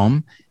the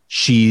film.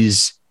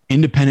 She's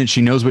independent.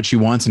 She knows what she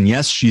wants. And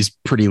yes, she's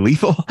pretty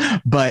lethal,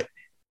 but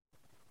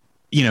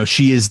you know,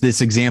 she is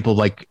this example,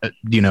 like,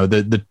 you know,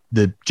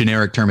 the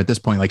generic term at this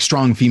point, like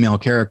strong female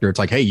character. It's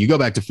like, hey, you go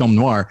back to film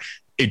noir,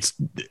 it's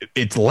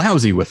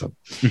lousy with them.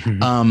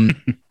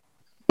 Mm-hmm.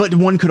 But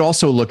one could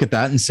also look at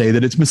that and say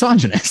that it's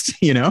misogynist,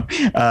 you know,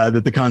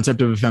 that the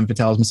concept of a femme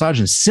fatale is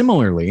misogynist.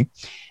 Similarly,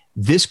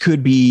 this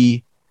could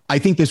be, I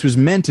think this was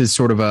meant as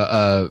sort of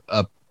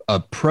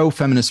a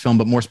pro-feminist film,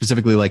 but more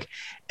specifically like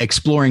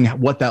exploring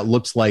what that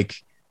looks like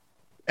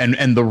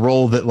and the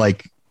role that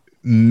like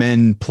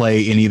men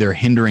play in either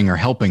hindering or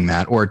helping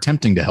that or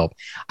attempting to help.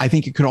 I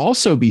think it could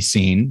also be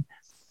seen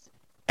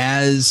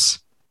as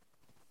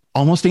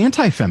almost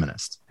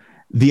anti-feminist.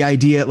 The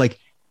idea, like,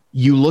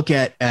 you look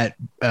at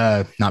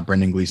not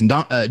Brendan Gleeson,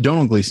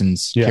 Donald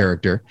Gleeson's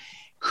character,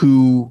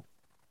 who,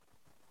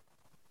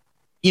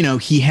 you know,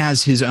 he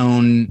has his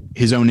own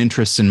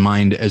interests in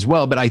mind as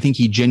well, but I think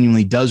he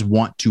genuinely does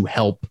want to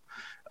help.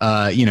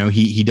 You know,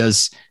 he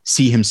does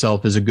see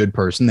himself as a good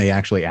person. They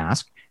actually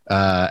ask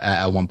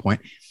at one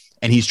point,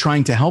 and he's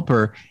trying to help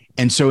her.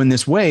 And so in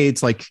this way,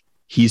 it's like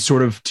he's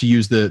sort of, to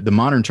use the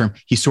modern term,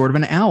 he's sort of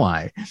an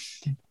ally.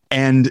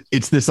 And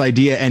it's this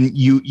idea, and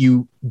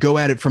you go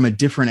at it from a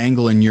different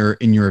angle in your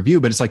review,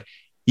 but it's like,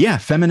 yeah,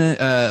 feminine,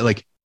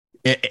 like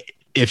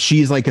if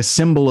she's like a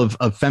symbol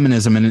of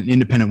feminism and an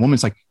independent woman,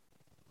 it's like,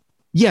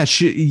 yeah,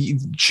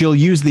 she'll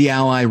use the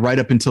ally right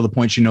up until the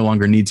point she no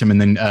longer needs him,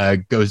 and then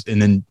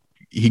then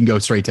he can go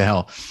straight to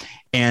hell.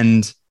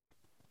 And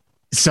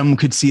some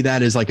could see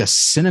that as like a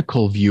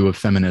cynical view of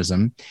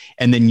feminism.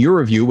 And then your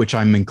review, which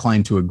I'm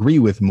inclined to agree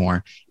with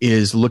more,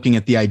 is looking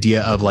at the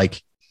idea of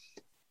like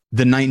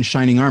the knight in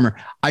shining armor.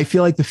 I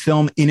feel like the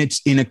film in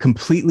a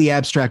completely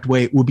abstract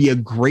way will be a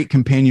great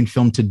companion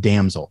film to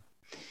Damsel.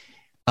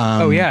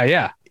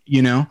 Yeah.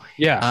 You know?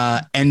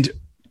 Yeah. And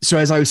so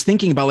as I was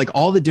thinking about like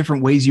all the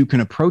different ways you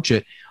can approach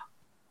it,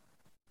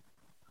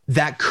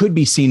 that could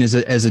be seen as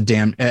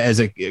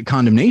a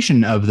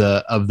condemnation of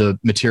the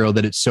material,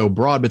 that it's so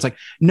broad. But it's like,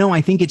 no,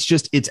 I think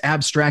it's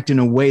abstract in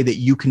a way that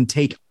you can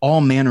take all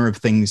manner of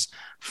things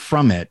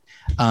from it.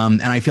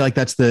 And I feel like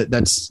that's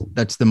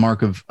the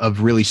mark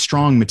of really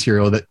strong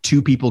material, that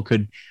two people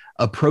could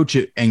approach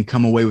it and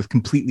come away with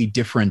completely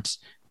different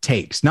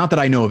takes. Not that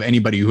I know of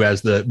anybody who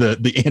has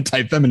the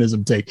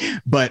anti-feminism take,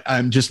 but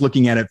I'm just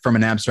looking at it from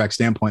an abstract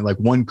standpoint. Like,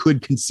 one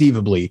could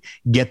conceivably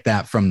get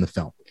that from the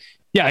film.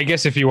 Yeah, I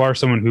guess if you are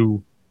someone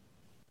who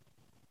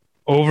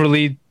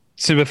overly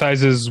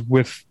sympathizes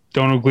with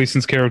Donald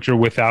Gleeson's character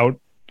without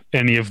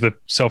any of the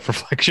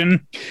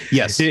self-reflection,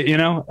 yes, you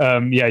know,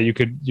 yeah, you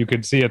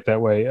could see it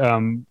that way.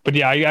 But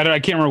yeah, I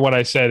can't remember what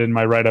I said in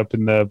my write-up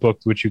in the book,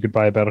 which you could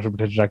buy at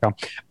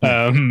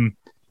battleshippretension.com.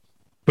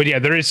 But yeah,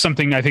 there is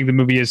something, I think the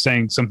movie is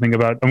saying something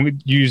about,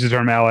 you use the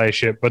term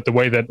allyship, but the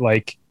way that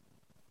like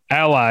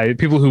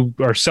people who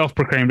are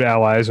self-proclaimed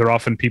allies are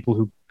often people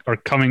who are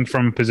coming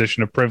from a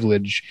position of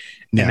privilege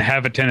and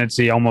have a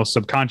tendency almost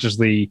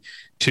subconsciously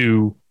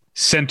to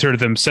center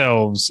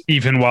themselves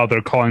even while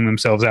they're calling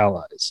themselves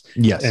allies.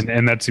 Yes.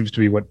 And that seems to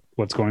be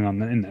what's going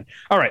on in that.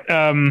 All right.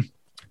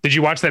 Did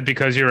you watch that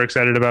because you're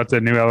excited about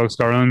the new Alex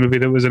Garland movie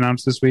that was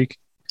announced this week?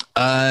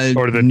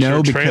 Or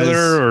the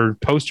trailer or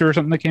poster or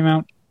something that came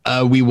out?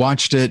 We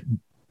watched it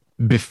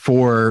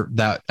before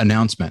that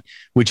announcement,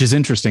 which is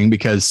interesting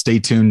because stay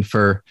tuned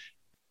for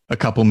a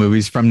couple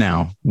movies from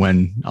now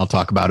when I'll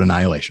talk about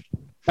Annihilation.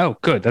 Oh,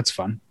 good. That's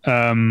fun.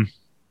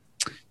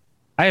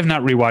 I have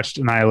not rewatched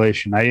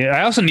Annihilation.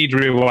 I also need to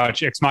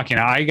rewatch Ex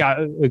Machina.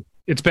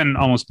 It's been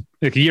almost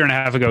like a year and a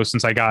half ago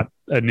since I got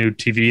a new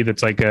TV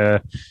that's like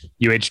a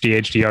UHD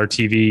HDR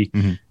TV.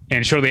 Mm-hmm.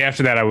 And shortly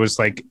after that, I was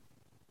like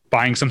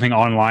buying something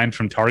online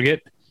from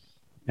Target.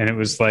 And it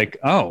was like,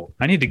 oh,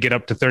 I need to get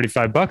up to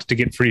 $35 to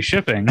get free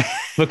shipping.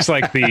 Looks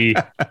like the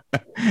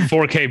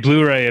 4K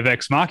Blu-ray of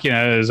Ex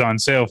Machina is on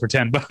sale for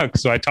 $10.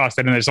 So I tossed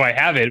it in there. So I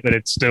have it, but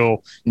it's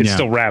still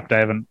wrapped. I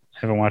haven't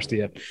watched it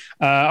yet.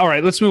 All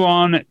right, let's move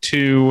on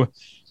to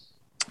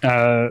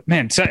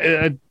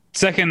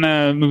Second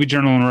movie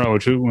journal in a row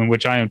in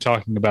which I am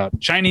talking about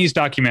Chinese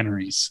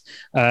documentaries.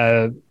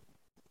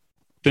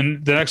 The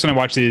next one I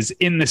watched is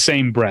In the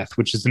Same Breath,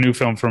 which is the new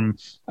film from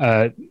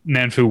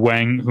Nanfu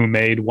Wang, who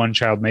made One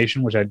Child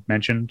Nation, which I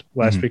mentioned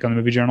last week on the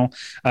Movie Journal.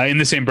 In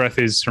the Same Breath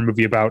is her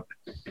movie about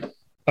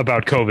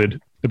COVID,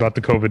 about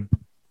the COVID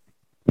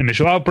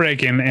initial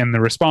outbreak and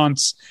the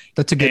response.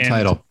 That's a good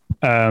title.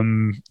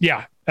 And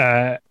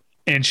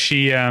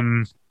she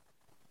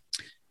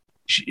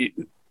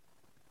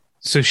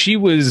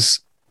was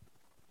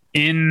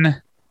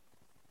in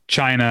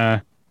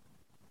China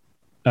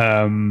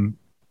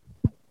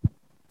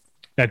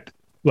at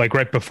like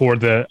right before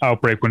the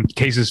outbreak, when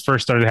cases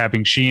first started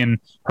happening. She and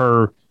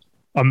her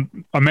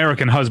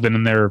American husband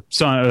and their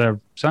son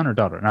or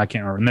daughter, and I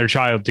can't remember, and their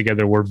child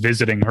together were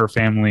visiting her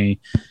family.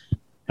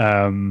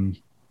 Right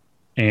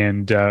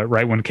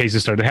when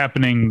cases started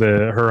happening,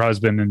 her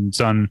husband and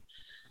son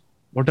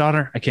or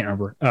daughter, I can't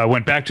remember,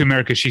 went back to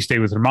America. She stayed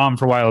with her mom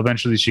for a while.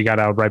 Eventually she got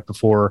out right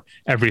before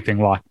everything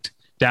locked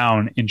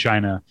down in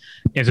China.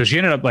 And so she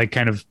ended up like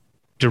kind of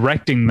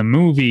directing the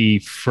movie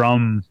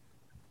from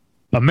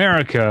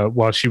America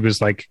while she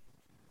was like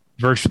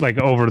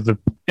over the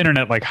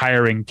internet, like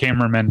hiring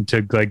cameramen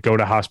to like go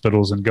to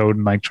hospitals and go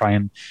and like try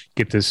and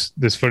get this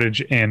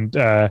footage. And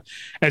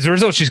as a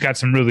result, she's got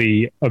some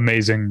really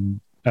amazing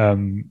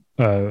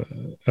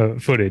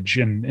footage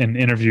and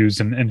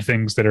interviews and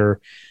things that are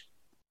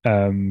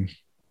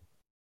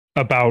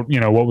about,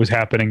 what was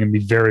happening in the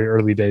very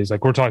early days.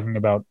 Like we're talking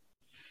about,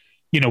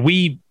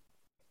 we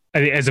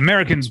as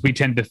Americans, we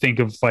tend to think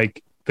of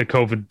like the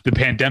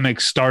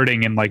pandemic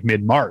starting in like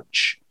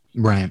mid-March,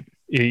 right?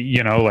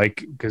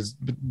 Like because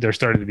there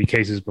started to be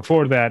cases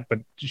before that, but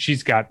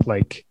she's got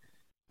like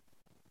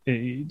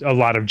a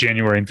lot of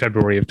January and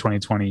February of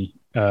 2020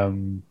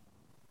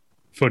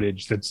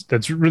 footage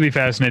that's really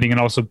fascinating, and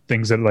also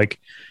things that like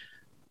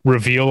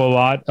reveal a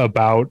lot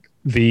about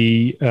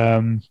the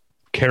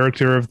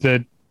character of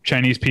the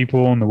Chinese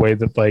people and the way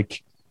that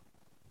like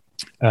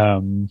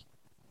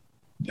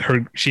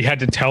she had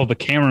to tell the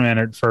cameraman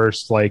at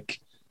first, like,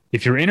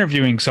 if you're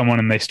interviewing someone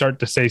and they start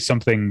to say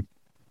something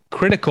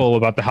critical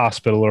about the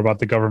hospital or about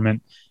the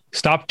government,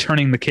 stop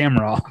turning the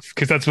camera off,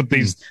 because that's what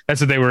they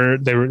were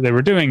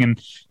doing.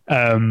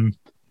 And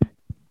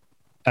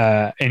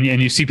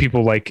you see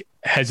people like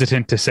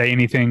hesitant to say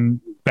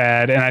anything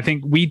bad. And I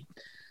think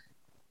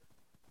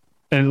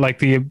like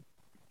the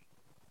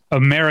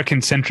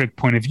American centric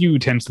point of view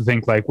tends to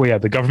think like, well, yeah,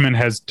 the government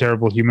has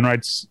terrible human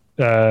rights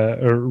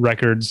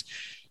records.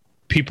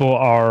 People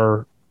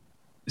are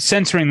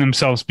censoring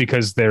themselves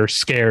because they're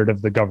scared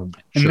of the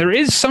government. And there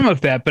is some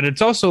of that, but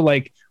it's also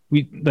like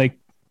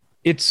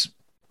it's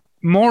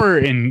more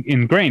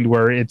ingrained,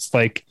 where it's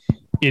like,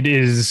 it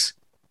is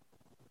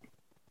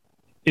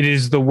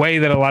the way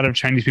that a lot of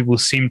Chinese people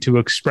seem to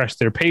express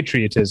their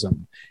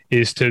patriotism,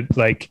 is to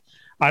like,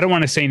 I don't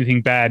want to say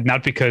anything bad,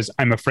 not because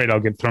I'm afraid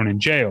I'll get thrown in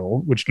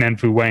jail, which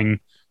Nanfu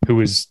Wang,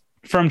 who is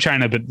from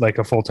China but like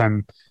a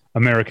full-time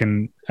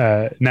American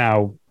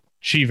now,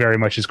 she very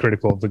much is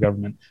critical of the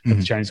government, of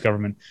the Chinese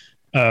government.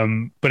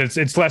 But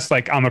it's less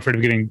like I'm afraid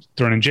of getting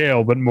thrown in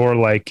jail, but more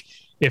like,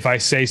 if I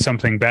say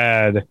something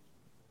bad,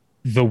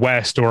 the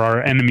West or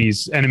our enemy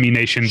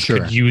nations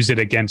could use it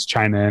against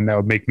China, and that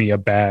would make me a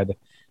bad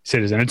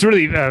citizen. It's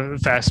really a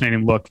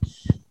fascinating look.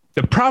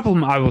 The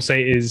problem, I will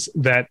say, is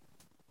that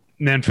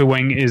Nanfu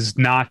Wang is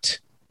not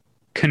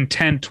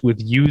content with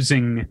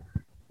using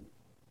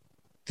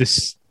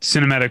this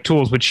cinematic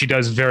tools, which she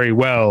does very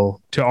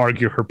well, to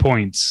argue her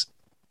points.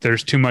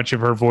 There's too much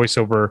of her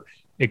voiceover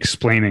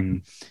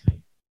explaining,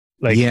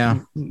 like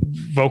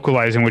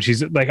vocalizing what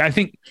she's like. I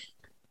think,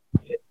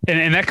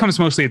 and that comes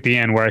mostly at the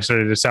end, where I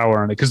started to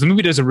sour on it, because the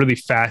movie does a really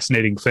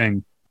fascinating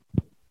thing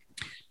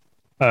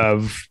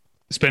of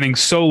spending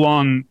so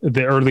long,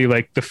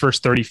 the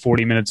first 30,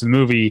 40 minutes of the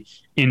movie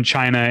in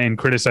China, and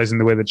criticizing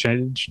the way that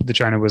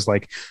China was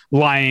like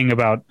lying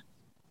about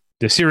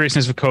the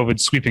seriousness of COVID,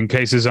 sweeping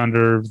cases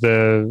under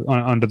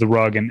the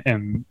rug,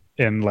 and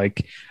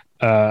like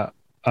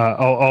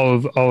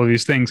all of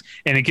these things.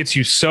 And it gets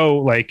you so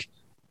like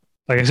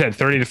I said,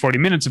 30 to 40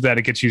 minutes of that,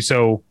 it gets you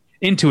so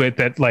into it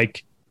that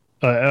like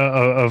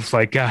of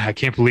like, God, I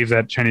can't believe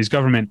that Chinese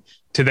government,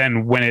 to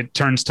then when it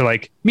turns to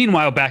like,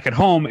 meanwhile back at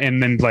home,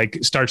 and then like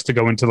starts to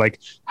go into like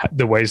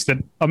the ways that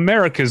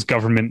America's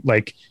government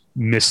like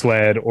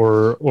misled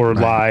or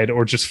lied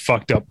or just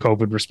fucked up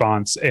COVID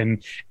response.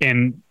 And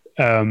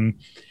I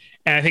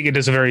think it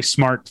does a very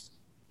smart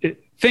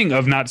thing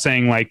of not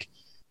saying like,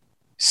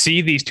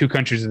 see, these two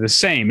countries are the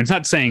same. It's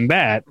not saying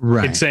that.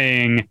 Right. It's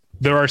saying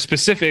there are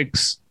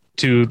specifics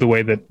to the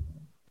way that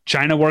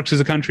China works as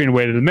a country and the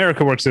way that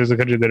America works as a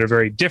country that are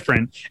very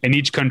different. And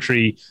each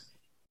country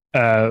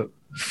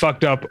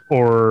fucked up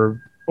or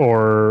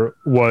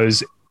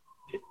was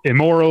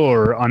immoral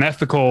or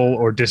unethical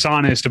or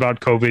dishonest about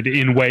COVID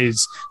in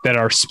ways that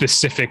are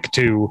specific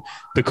to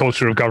the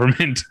culture of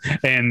government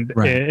and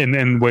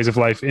ways of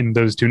life in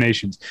those two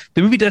nations.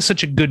 The movie does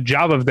such a good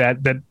job of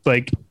that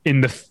like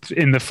in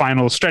the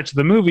final stretch of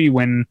the movie,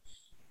 when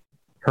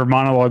her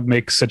monologue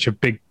makes such a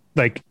big,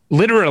 like,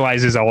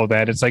 literalizes all of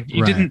that. It's like,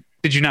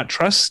 did you not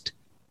trust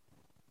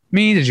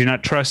me? Did you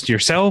not trust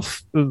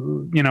yourself?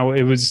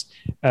 It was,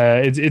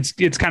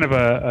 it's kind of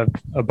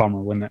a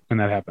bummer when that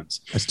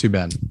happens. That's too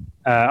bad.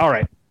 All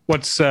right.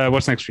 What's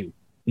next for you?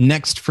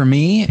 Next for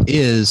me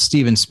is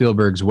Steven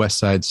Spielberg's West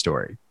Side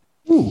Story.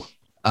 Ooh.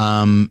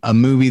 A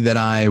movie that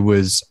I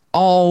was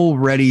all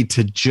ready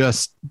to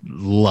just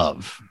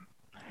love.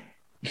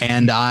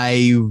 And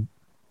I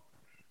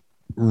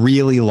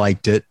really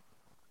liked it,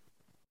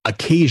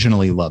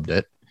 occasionally loved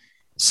it,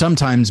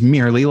 sometimes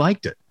merely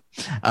liked it.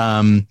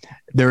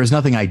 There was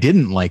nothing I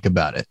didn't like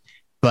about it,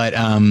 but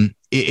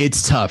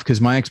it's tough because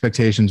my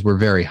expectations were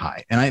very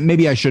high, and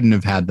maybe I shouldn't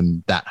have had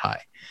them that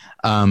high.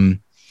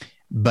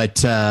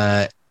 But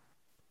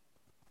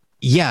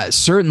yeah,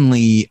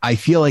 certainly I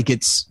feel like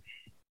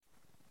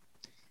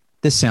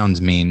this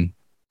sounds mean.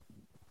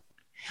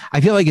 I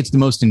feel like it's the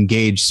most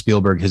engaged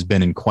Spielberg has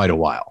been in quite a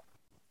while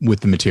with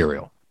the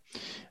material.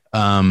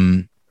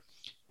 I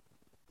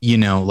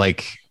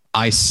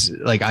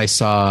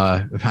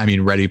saw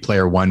Ready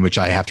Player One, which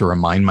I have to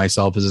remind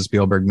myself is a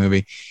Spielberg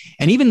movie,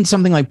 and even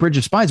something like Bridge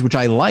of Spies, which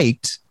I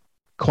liked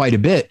quite a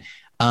bit.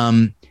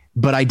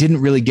 But I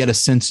didn't really get a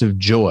sense of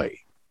joy.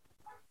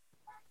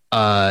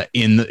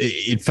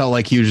 It felt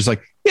like he was just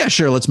like, yeah,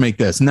 sure, let's make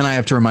this. And then I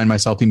have to remind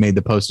myself he made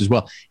The Post as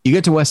well. You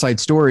get to West Side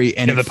Story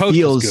and The Post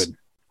feels good.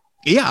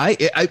 Yeah,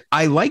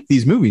 I like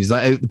these movies.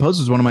 The Post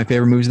was one of my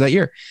favorite movies of that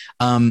year.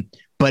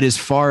 But as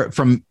far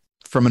from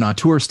an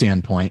auteur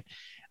standpoint,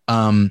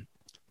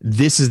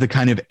 this is the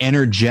kind of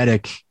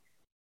energetic,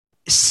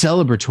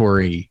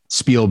 celebratory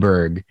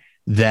Spielberg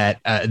that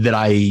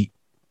I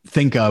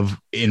think of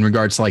in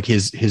regards to like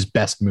his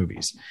best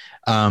movies,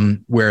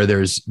 where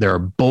there are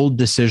bold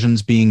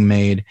decisions being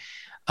made.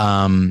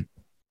 And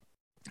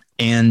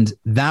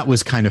that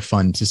was kind of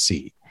fun to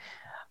see.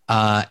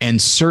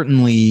 And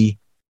certainly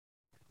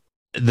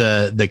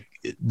the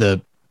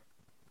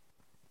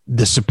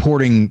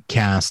supporting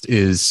cast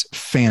is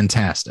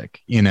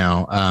fantastic.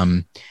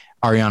 Ariana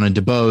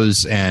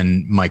DeBose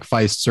and Mike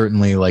Feist,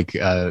 certainly like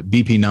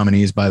VP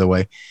nominees, by the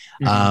way.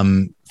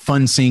 Mm-hmm.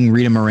 Fun seeing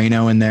Rita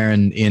Moreno in there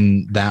and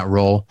in that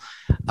role.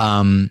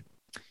 And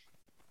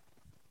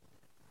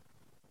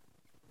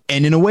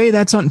in a way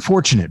that's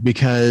unfortunate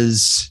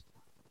because,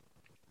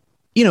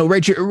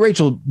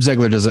 Rachel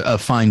Zegler does a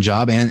fine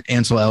job, and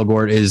Ansel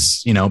Elgort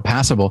is,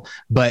 passable.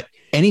 But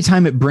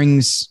anytime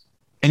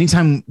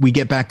we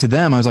get back to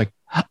them, I was like,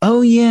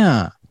 oh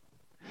yeah.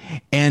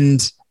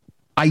 And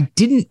I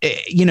didn't,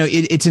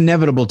 it's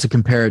inevitable to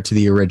compare it to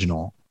the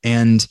original.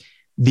 And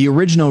the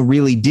original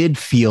really did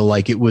feel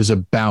like it was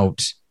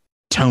about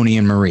Tony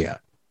and Maria.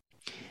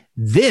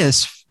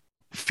 This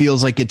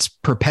feels like it's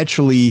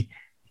perpetually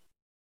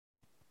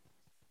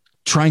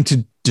trying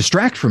to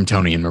distract from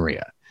Tony and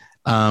Maria.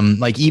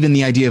 Like even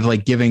the idea of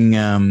like giving,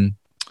 I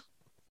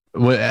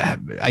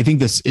think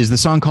this is the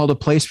song called A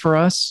Place for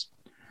Us,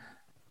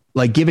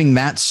 like giving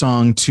that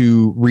song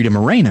to Rita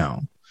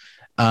Moreno,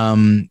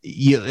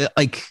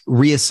 like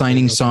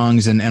reassigning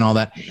songs and all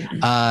that.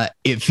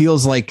 It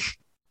feels like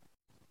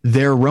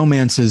their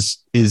romance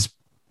is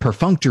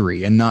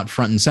perfunctory and not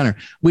front and center,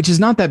 which is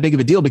not that big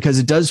of a deal because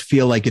it does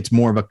feel like it's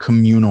more of a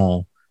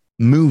communal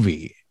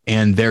movie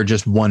and they're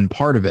just one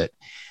part of it.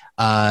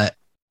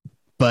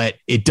 But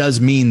it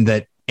does mean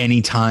that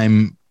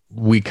anytime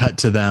we cut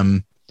to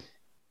them,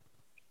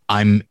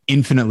 I'm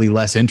infinitely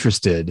less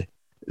interested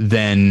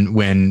than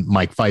when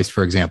Mike Feist,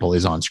 for example,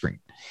 is on screen.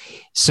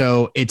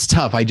 So it's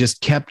tough.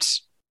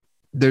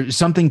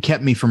 Something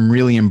kept me from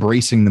really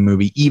embracing the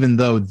movie, even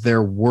though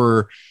there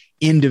were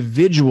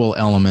individual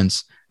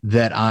elements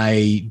that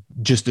I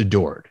just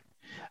adored.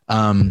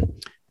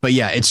 But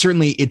yeah, it's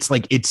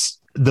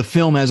the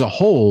film as a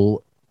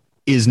whole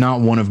is not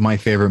one of my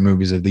favorite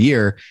movies of the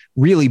year,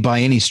 really by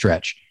any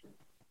stretch.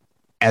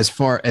 As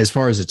far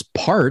as its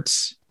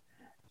parts,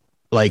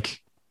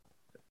 like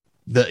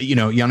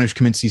Janusz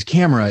Kaminski's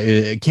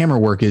camera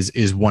work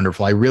is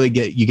wonderful.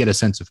 you get a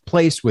sense of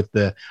place with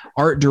the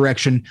art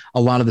direction.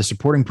 A lot of the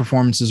supporting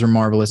performances are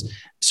marvelous.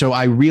 So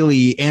I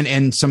really,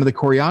 and some of the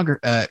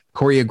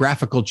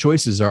choreographical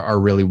choices are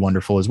really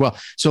wonderful as well.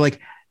 So like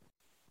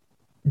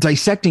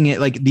dissecting it,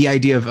 like the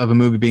idea of a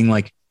movie being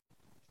like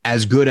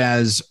as good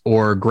as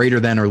or greater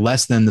than or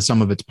less than the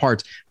sum of its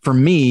parts. For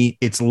me,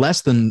 it's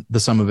less than the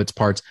sum of its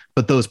parts,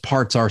 but those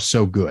parts are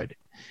so good.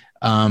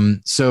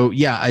 So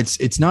yeah,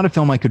 it's not a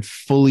film I could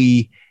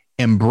fully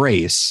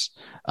embrace.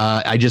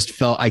 I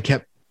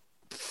kept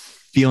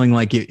feeling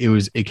like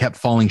it kept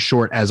falling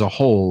short as a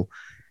whole,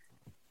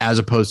 as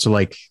opposed to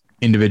like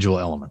individual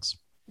elements.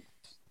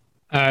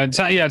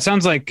 It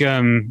sounds like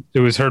it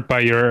was hurt by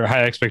your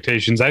high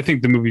expectations. I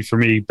think the movie for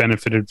me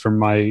benefited from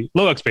my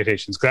low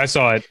expectations because I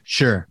saw it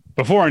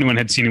before anyone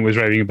had seen it, was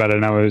writing about it,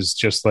 and I was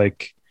just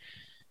like,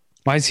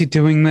 "Why is he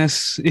doing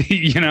this?"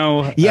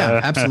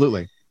 Yeah,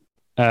 absolutely.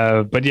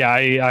 But yeah,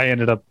 I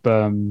ended up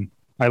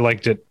I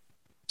liked it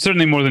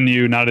certainly more than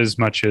you, not as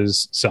much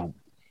as some.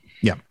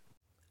 Yeah.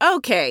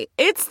 Okay,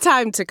 it's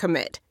time to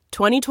commit.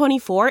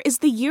 2024 is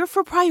the year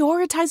for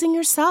prioritizing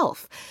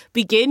yourself.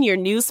 Begin your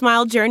new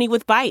smile journey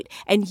with Byte,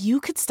 and you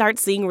could start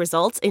seeing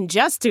results in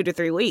just 2 to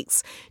 3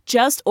 weeks.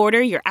 Just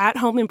order your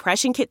at-home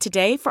impression kit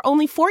today for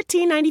only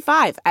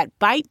 $14.95 at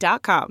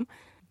Byte.com.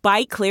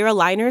 Byte Clear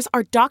aligners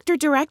are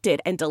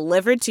doctor-directed and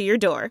delivered to your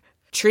door.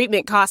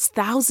 Treatment costs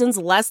thousands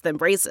less than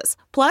braces.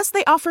 Plus,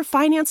 they offer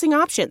financing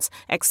options,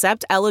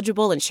 accept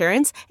eligible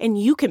insurance,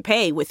 and you can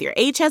pay with your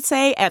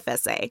HSA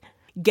FSA.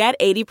 Get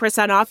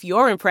 80% off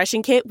your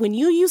impression kit when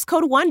you use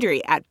code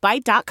WONDERY at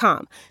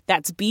Byte.com.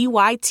 That's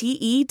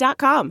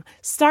BYTE.com.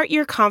 Start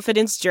your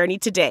confidence journey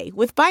today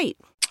with Byte.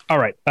 All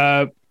right.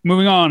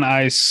 Moving on,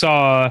 I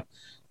saw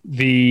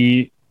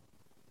the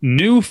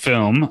new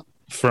film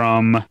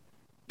from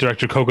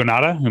director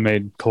Kogonada, who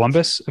made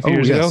Columbus a few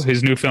years ago.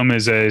 His new film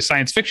is a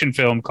science fiction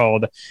film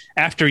called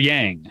After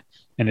Yang,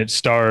 and it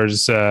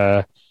stars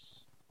Colin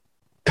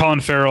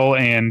Farrell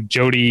and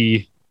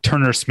Jodie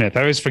Turner-Smith.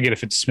 I always forget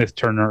if it's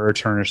Smith-Turner or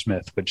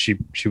Turner-Smith, but she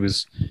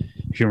was,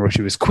 if you remember,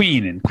 she was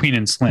Queen in Queen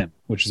and Slim,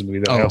 which is a movie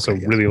that I also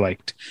really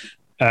liked.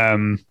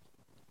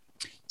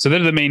 So they're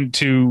the main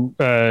two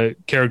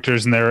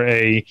characters, and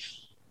they're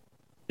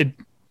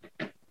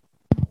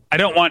I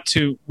don't want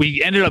to.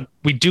 We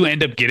do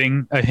end up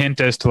getting a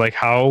hint as to like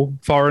how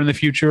far in the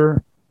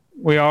future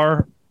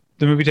the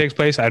movie takes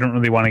place. I don't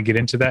really want to get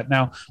into that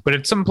now, but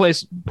at some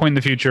point in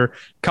the future,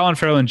 Colin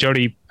Farrell and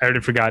Jodie, I already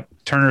forgot,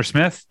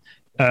 Turner-Smith.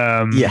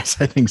 Yes,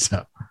 I think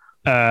so.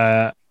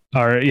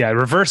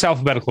 Reverse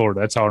alphabetical order.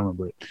 That's how I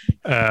remember it.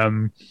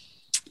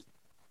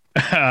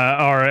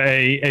 Are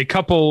a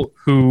couple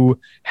who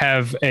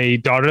have a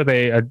daughter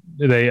they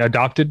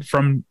adopted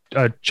from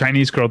a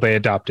Chinese girl they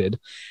adopted,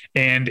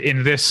 and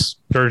in this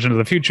version of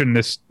the future, in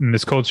this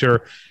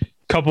culture,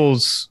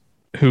 couples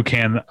who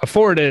can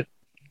afford it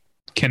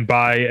can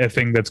buy a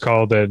thing that's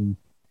called an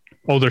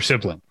older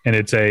sibling, and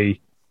it's a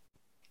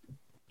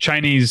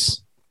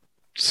Chinese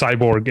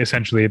cyborg.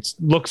 Essentially, it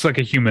looks like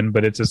a human,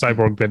 but it's a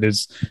cyborg that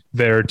is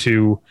there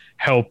to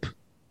help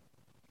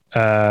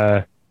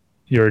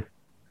your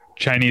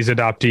Chinese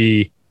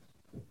adoptee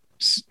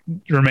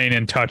remain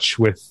in touch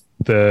with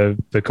the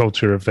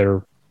culture of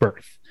their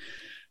birth.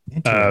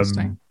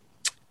 Interesting.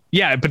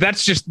 But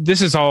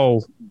this is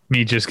all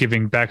me just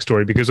giving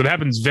backstory, because what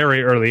happens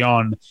very early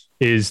on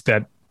is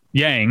that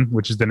Yang,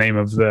 which is the name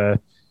of the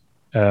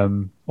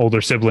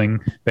older sibling,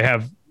 they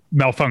have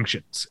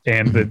malfunctions,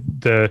 and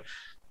the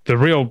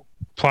real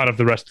plot of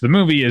the rest of the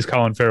movie is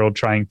Colin Farrell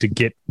trying to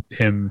get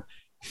him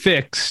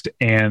fixed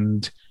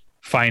and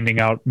finding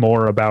out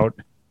more about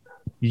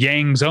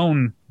Yang's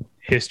own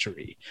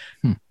history.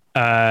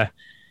 And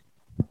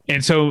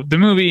so the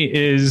movie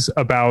is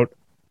about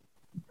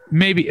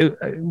maybe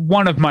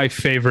one of my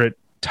favorite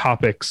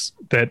topics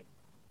that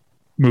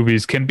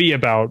movies can be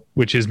about,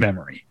 which is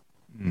memory.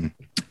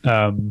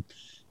 Of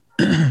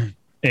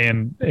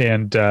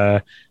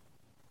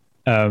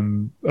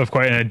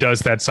course, and it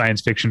does that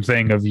science fiction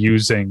thing of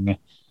using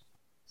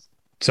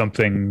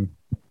something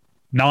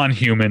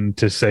non-human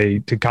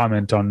to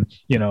comment on,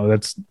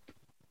 that's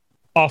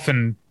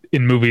often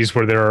in movies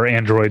where there are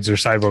androids or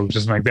cyborgs,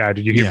 just like that.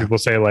 You hear people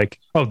say like,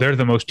 "Oh, they're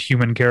the most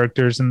human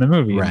characters in the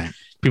movie." Right. And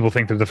people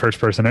think they're the first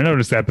person to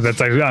notice that, but that's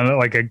like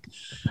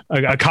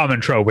a common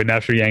trope. And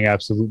After Yang,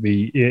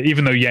 absolutely,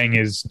 even though Yang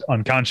is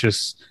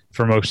unconscious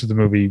for most of the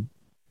movie,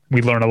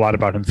 we learn a lot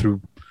about him through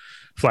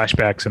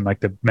flashbacks and like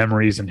the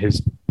memories and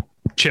his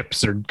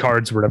chips or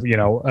cards or whatever.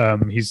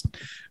 He's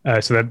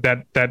so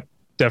that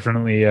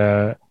definitely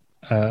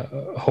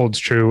holds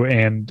true.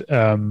 And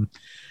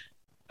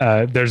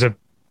there's a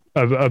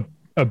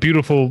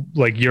beautiful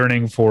like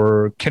yearning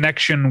for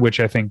connection, which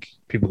I think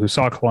people who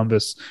saw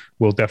Columbus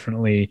will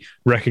definitely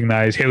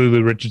recognize. Haley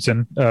Lu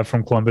Richardson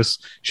from Columbus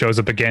shows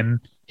up again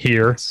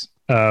here.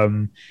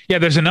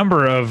 There's a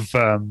number of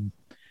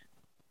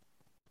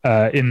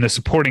in the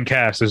supporting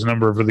cast. There's a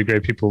number of really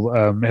great people.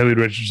 Haley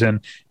Lu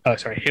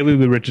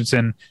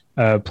Richardson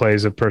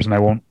plays a person I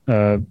won't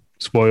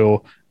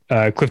spoil.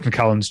 Clifton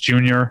Collins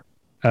Jr.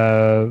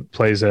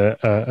 Plays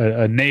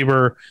a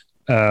neighbor.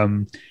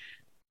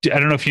 I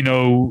don't know if you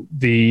know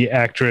the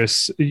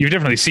actress. You've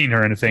definitely seen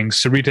her in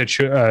things.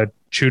 Sarita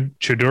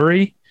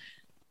Choudhury.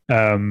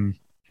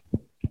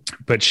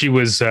 But she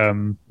was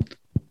very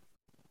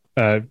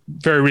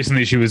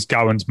recently. She was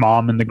Gawain's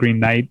mom in The Green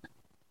Knight.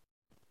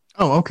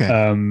 Oh,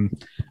 okay.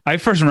 I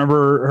first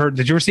remember her.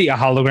 Did you ever see A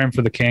Hologram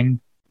for the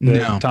King?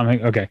 No. Tom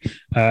Hanks. Okay.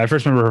 I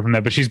first remember her from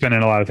that, but she's been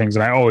in a lot of things,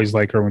 and I always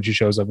like her when she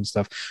shows up and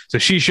stuff. So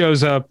she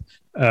shows up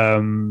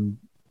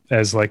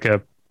as like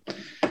a.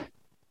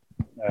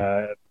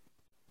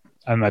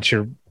 I'm not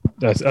sure,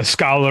 a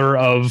scholar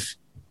of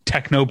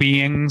techno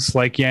beings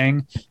like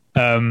Yang.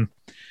 There's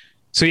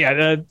what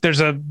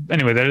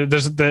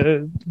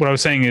I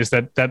was saying is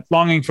that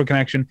longing for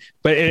connection,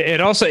 but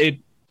it also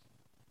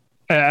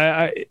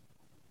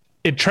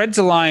treads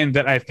a line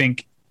that I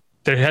think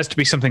there has to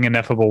be something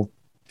ineffable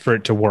for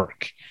it to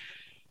work.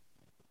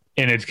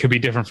 And it could be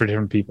different for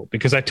different people,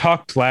 because I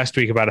talked last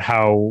week about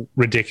how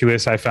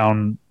ridiculous I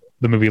found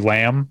the movie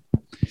Lamb,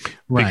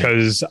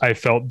 because I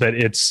felt that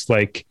it's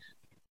like,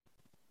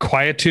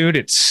 quietude,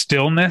 its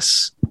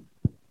stillness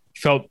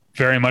felt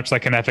very much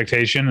like an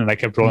affectation, and I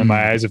kept rolling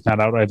my eyes, if not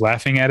outright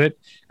laughing at it.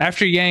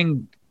 After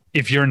Yang,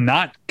 if you're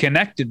not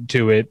connected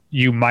to it,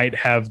 you might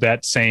have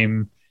that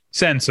same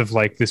sense of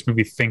like, this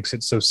movie thinks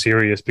it's so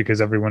serious because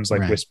everyone's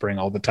like whispering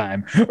all the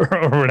time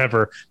or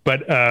whatever.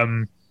 But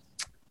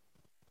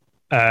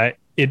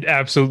it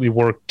absolutely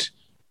worked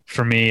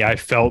for me. I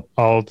felt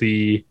all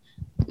the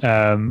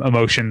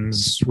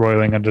emotions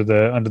roiling under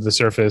the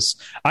surface.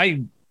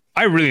 I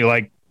really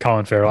like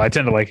Colin Farrell. I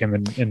tend to like him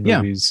in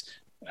movies.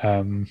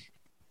 And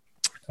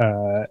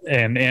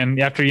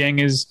After Yang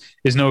is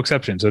no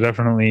exception. So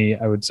definitely,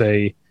 I would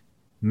say,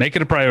 make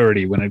it a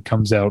priority when it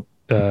comes out.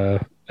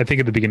 I think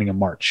at the beginning of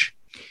March.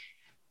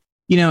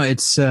 You know,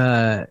 it's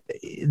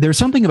there's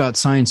something about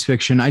science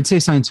fiction. I'd say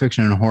science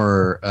fiction and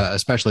horror,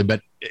 especially,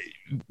 but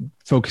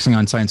focusing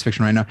on science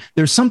fiction right now.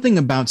 There's something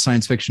about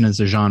science fiction as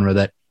a genre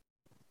that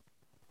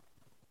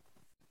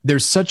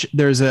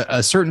there's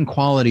a certain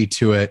quality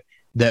to it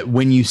that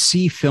when you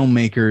see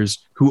filmmakers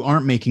who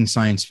aren't making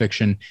science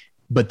fiction,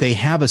 but they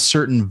have a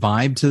certain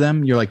vibe to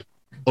them, you're like,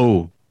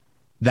 oh,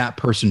 that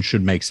person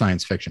should make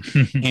science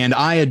fiction. And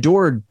I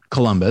adored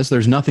Columbus.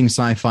 There's nothing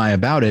sci-fi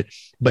about it,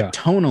 but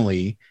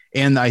tonally,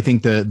 and I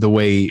think the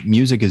way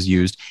music is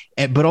used,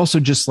 but also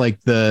just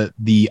like the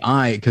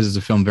eye, because it's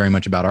a film very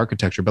much about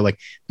architecture, but like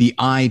the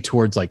eye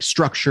towards like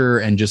structure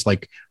and just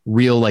like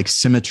real like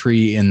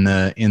symmetry in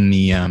the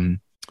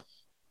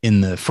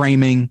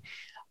framing.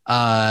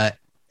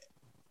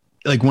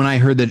 Like when I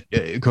heard that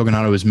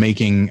Kogonada was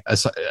making a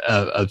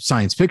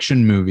science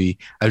fiction movie,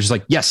 I was just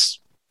like, yes,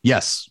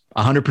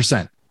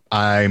 100%.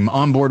 I'm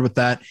on board with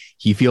that.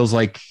 He feels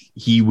like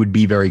he would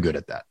be very good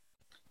at that.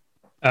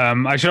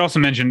 I should also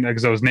mention,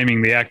 because I was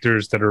naming the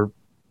actors that are,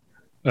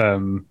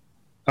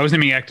 I was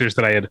naming actors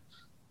that I had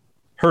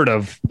heard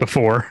of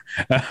before.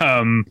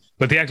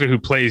 But the actor who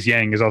plays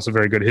Yang is also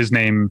very good. His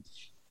name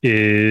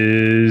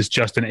is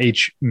Justin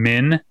H.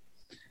 Min.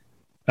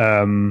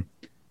 And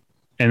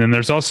then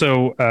there's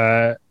also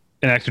an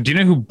actor. Do you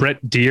know who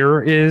Brett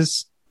Deer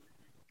is?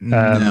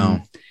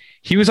 No.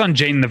 He was on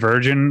Jane the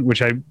Virgin,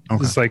 which I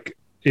was like,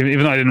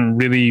 even though I didn't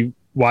really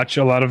watch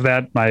a lot of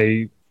that,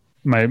 my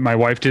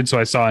wife did, so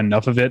I saw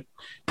enough of it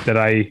that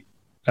I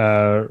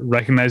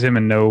recognize him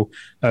and know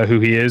who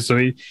he is. So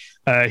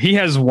he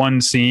has one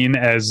scene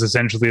as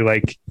essentially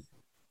like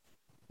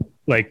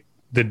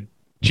the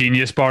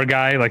Genius Bar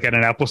guy, like at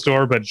an Apple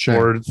store, but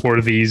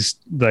for these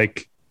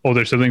like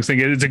older siblings thing.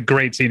 It's a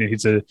great scene.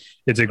 It's a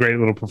great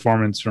little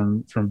performance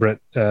from Brett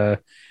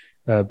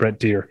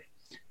Deer.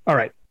 All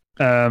right.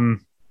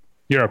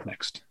 You're up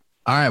next.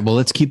 All right. Well,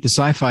 let's keep the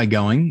sci-fi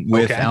going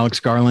with Alex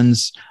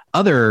Garland's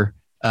other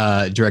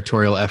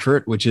directorial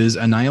effort, which is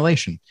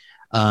Annihilation.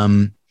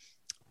 So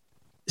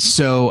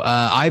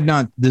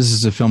this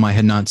is a film I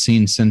had not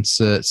seen since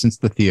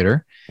the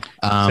theater.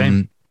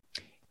 Same.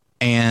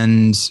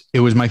 And it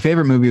was my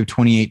favorite movie of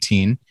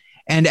 2018.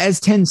 And as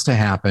tends to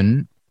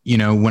happen, you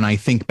know, when I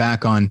think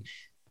back on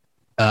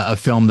a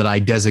film that I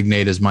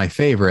designate as my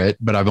favorite,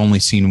 but I've only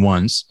seen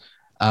once,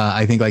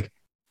 I think like,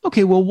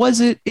 okay, well,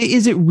 is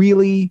it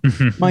really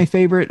my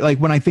favorite? Like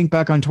when I think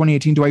back on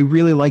 2018, do I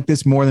really like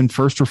this more than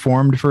First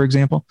Reformed, for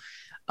example?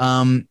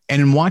 And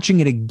in watching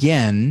it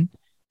again,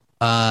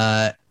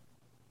 I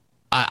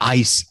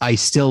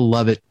still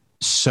love it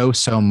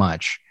so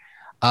much.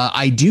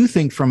 I do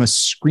think from a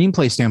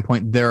screenplay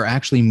standpoint, there are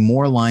actually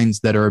more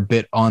lines that are a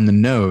bit on the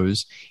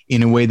nose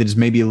in a way that is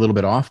maybe a little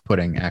bit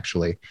off-putting,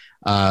 actually,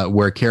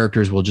 where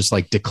characters will just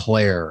like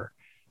declare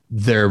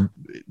their,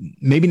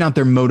 maybe not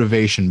their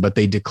motivation, but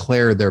they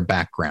declare their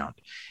background.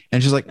 And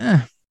it's just like,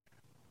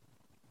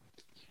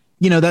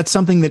 you know, that's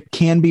something that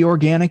can be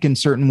organic in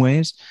certain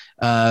ways,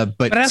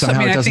 but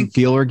somehow it doesn't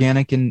feel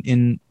organic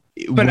when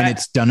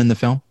it's done in the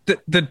film.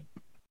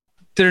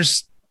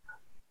 There's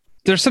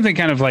something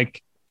kind of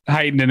like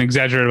heightened and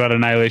exaggerated about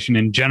Annihilation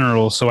in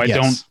general, so I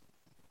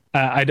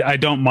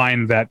don't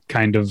mind that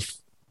kind of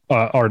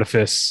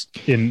artifice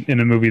in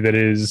a movie that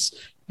is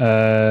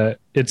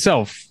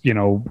itself, you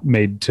know,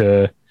 made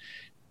to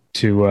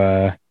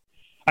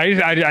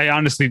I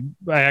honestly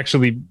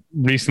actually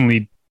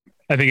recently,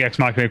 I think Ex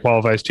Machina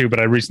qualifies too, but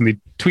I recently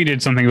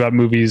tweeted something about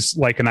movies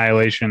like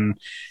Annihilation,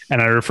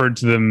 and I referred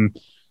to them,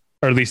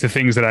 or at least the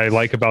things that I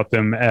like about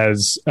them,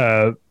 as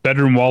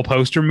bedroom wall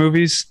poster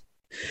movies.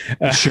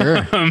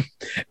 Sure.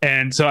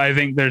 And so I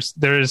think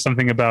there is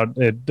something about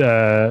it.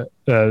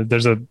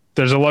 There's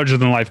a larger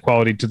than life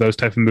quality to those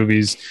type of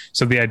movies.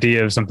 So the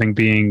idea of something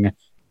being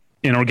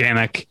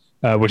inorganic,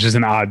 which is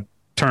an odd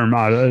term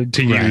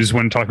to use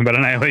when talking about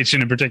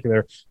Annihilation in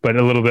particular, but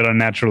a little bit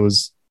unnatural,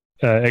 is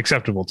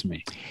acceptable to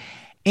me.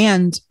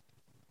 And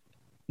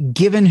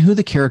given who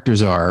the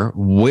characters are,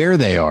 where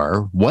they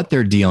are, what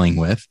they're dealing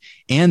with,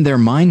 and their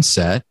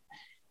mindset,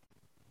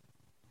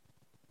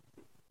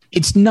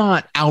 it's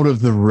not out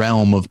of the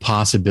realm of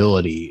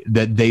possibility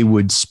that they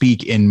would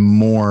speak in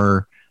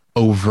more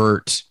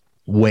overt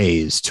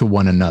ways to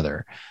one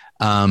another.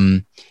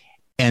 And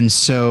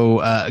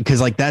so,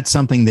 because like that's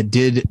something that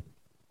did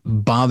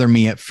bother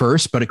me at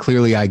first, but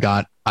clearly I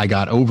got I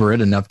got over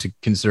it enough to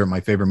consider it my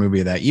favorite movie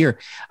of that year.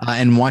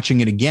 And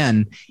watching it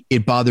again,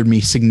 it bothered me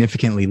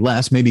significantly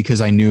less, maybe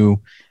because I knew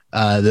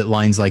that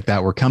lines like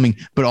that were coming,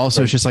 but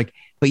also it's just like,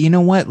 but you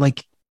know what?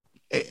 Like,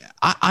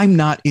 I'm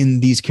not in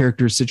these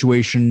characters'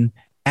 situation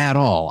at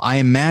all. I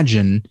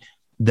imagine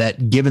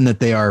that given that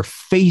they are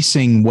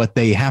facing what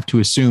they have to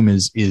assume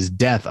is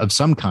death of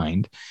some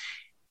kind,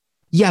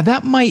 yeah,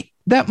 that might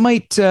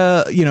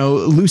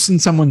loosen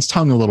someone's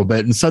tongue a little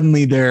bit, and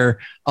suddenly they're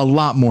a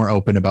lot more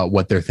open about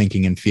what they're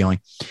thinking and feeling.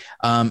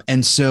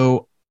 And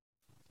so,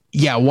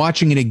 yeah,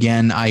 watching it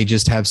again, I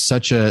just have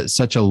such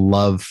a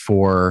love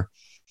for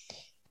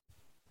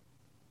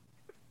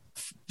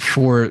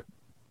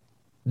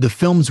the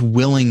film's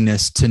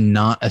willingness to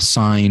not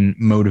assign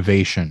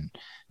motivation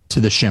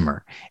to the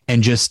Shimmer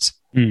and just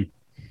and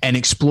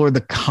explore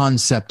the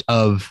concept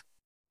of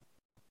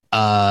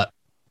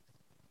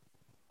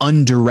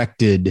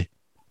undirected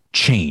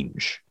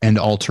change and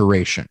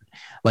alteration,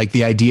 like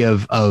the idea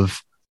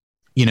of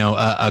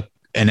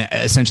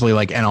essentially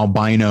like an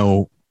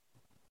albino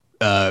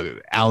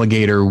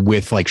alligator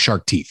with like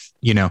shark teeth,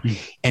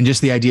 and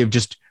just the idea of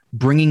just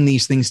bringing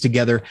these things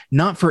together,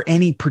 not for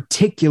any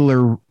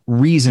particular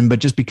reason, but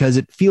just because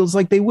it feels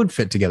like they would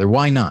fit together.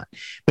 Why not?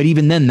 But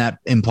even then, that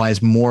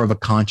implies more of a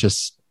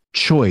conscious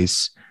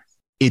choice.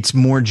 It's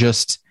more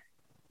just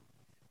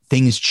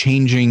things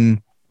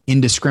changing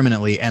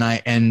indiscriminately.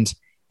 And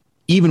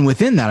even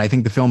within that, I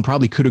think the film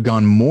probably could have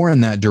gone more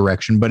in that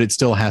direction, but it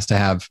still has to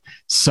have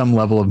some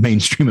level of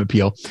mainstream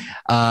appeal.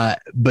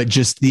 But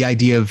just the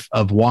idea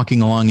of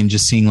walking along and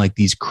just seeing like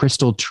these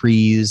crystal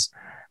trees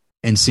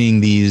and seeing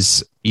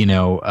these,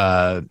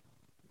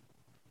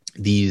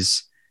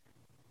 these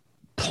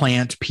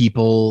plant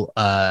people,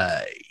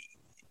 and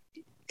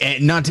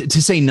not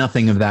to say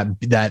nothing of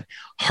that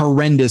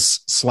horrendous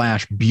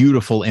 /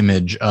 beautiful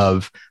image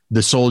of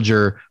the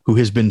soldier who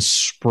has been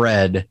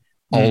spread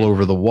all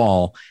over the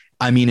wall.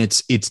 I mean,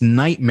 it's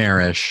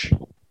nightmarish,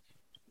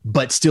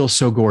 but still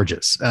so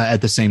gorgeous at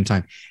the same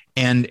time.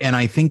 And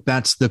I think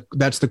that's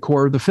the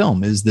core of the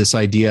film, is this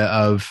idea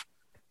of,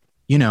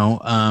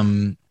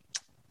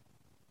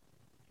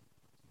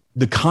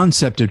 the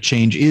concept of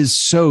change is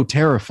so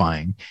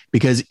terrifying,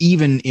 because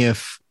even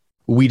if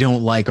we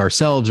don't like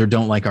ourselves or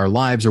don't like our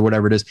lives or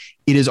whatever it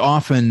is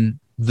often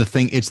the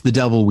thing. It's the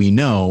devil we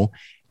know.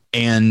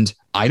 And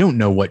I don't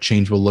know what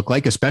change will look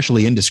like,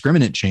 especially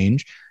indiscriminate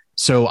change.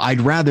 So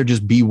I'd rather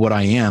just be what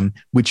I am,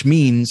 which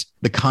means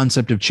the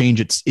concept of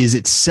change is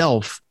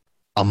itself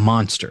a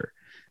monster.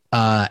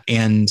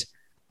 And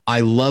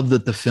I love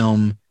that the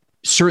film,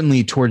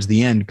 certainly towards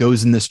the end,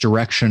 goes in this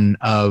direction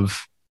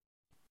of,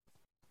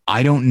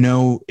 I don't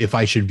know if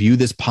I should view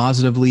this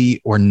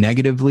positively or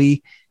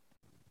negatively.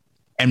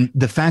 And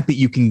the fact that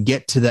you can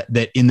get to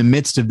that in the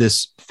midst of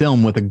this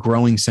film with a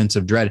growing sense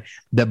of dread,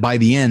 that by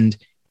the end,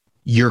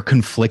 you're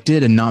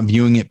conflicted and not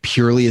viewing it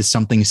purely as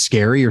something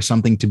scary or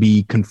something to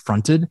be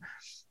confronted.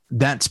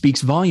 That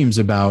speaks volumes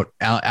about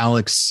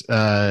Alex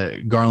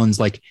Garland's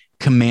like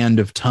command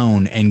of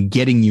tone and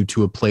getting you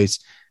to a place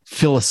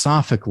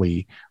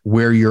philosophically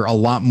where you're a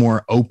lot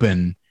more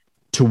open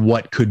to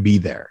what could be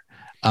there.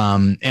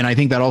 And I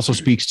think that also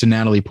speaks to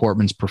Natalie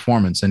Portman's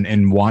performance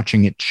and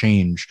watching it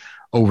change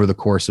over the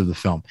course of the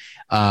film.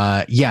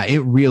 Yeah, it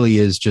really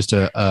is just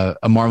a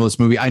marvelous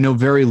movie. I know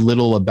very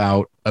little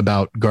about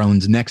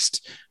Garland's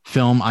next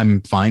film.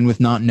 I'm fine with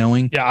not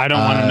knowing. Yeah, I don't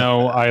want to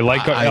know. I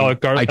like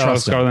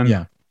Alex Garland.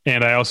 Yeah.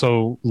 And I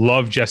also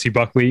love Jessie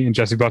Buckley, and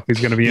Jessie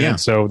Buckley's going to be in it.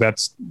 So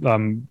that's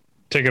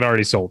ticket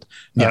already sold.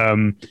 Yeah.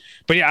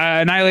 But yeah,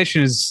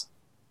 Annihilation is,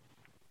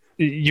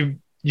 you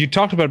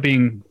talked about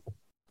being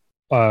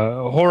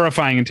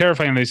horrifying and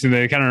terrifying.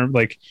 That kind of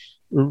like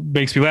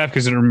makes me laugh,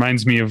 because it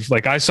reminds me of,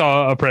 like, I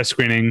saw a press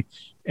screening,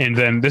 and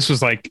then this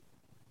was like,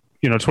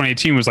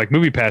 2018 was like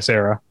MoviePass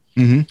era.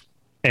 Mm-hmm.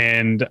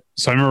 And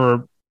so I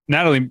remember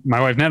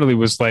my wife Natalie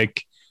was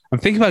like, I'm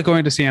thinking about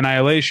going to see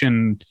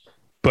Annihilation,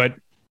 but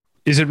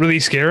is it really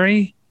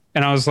scary?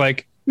 And I was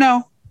like,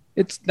 no,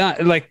 it's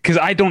not, like, because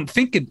I don't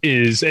think it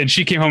is. And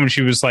she came home and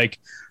she was like,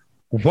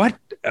 what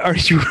are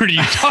you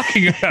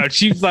talking about?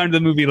 She found the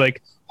movie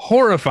like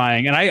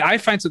horrifying. And I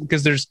find so,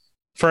 because there's,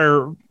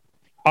 for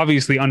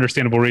obviously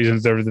understandable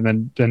reasons, there have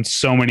been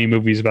so many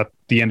movies about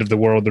the end of the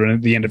world or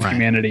the end of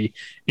humanity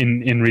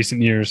in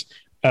recent years.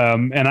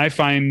 And I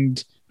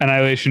find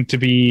Annihilation to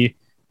be,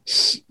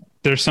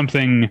 there's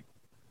something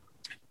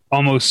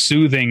almost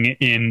soothing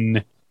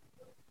in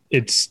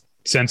its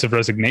sense of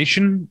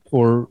resignation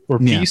or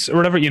peace or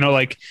whatever,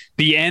 like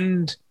the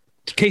end.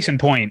 Case in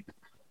point,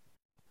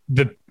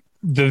 the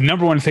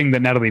number one thing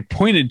that Natalie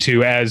pointed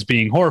to as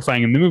being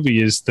horrifying in the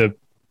movie is the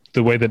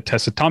way that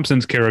Tessa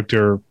Thompson's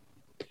character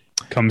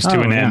comes to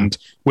an end,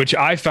 which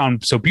I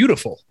found so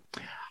beautiful.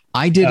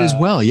 I did as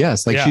well.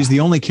 Yes. Like she's the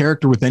only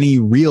character with any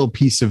real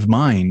peace of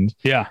mind.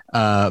 Yeah.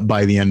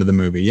 By the end of the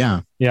movie.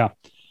 Yeah. Yeah.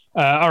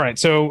 All right.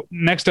 So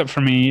next up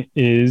for me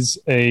is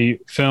a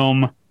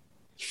film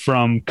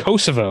from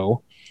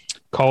Kosovo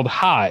called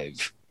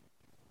Hive.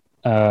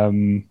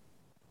 And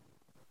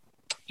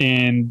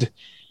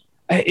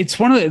it's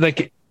one of the,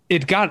 like,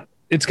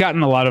 it's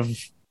gotten a lot of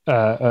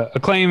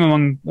acclaim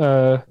among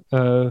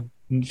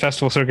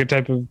festival circuit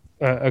type of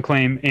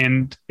acclaim,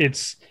 and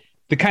it's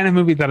the kind of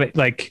movie that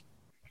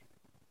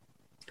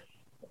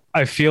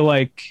I feel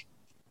like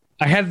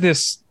I had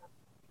this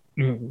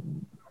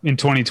in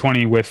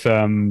 2020 with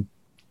a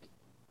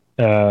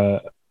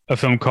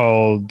film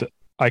called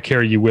I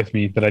Carry You With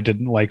Me that I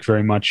didn't like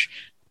very much.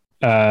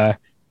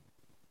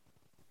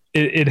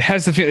 It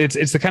has the feel,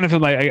 it's the kind of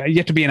film like you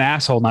have to be an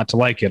asshole not to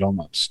like it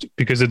almost,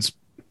 because it's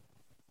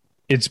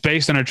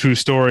based on a true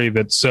story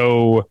that's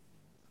so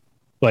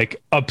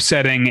like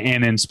upsetting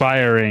and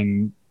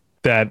inspiring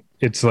that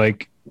it's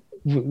like,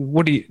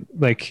 what do you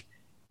like?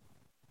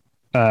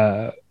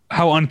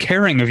 How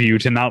uncaring of you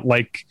to not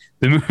like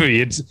the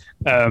movie. It's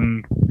a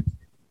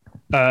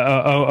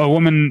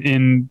woman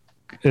in.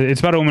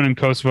 It's about a woman in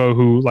Kosovo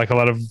who, like a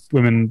lot of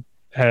women,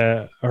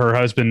 her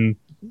husband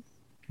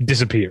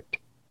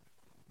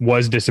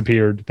was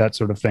disappeared, that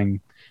sort of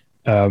thing.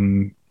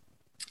 The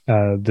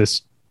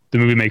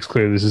movie makes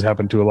clear this has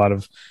happened to a lot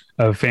of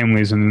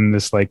families, and in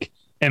this like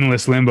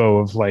endless limbo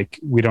of like,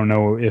 we don't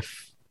know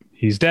if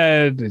he's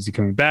dead. Is he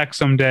coming back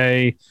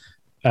someday?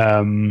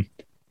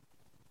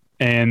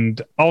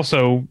 And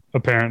also,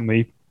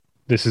 apparently,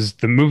 this is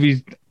the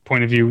movie's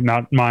point of view,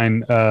 not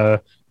mine.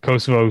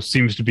 Kosovo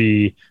seems to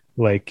be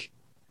like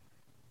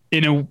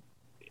in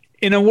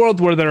a world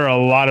where there are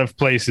a lot of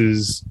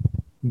places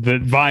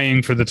that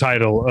vying for the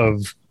title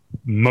of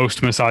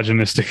most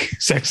misogynistic,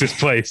 sexist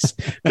place.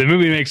 The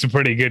movie makes a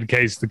pretty good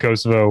case that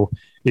Kosovo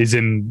is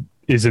in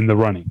the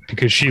running,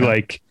 because she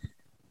like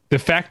the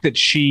fact that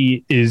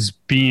she is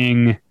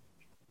being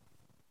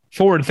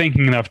forward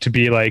thinking enough to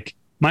be like,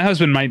 my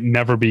husband might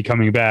never be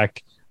coming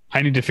back.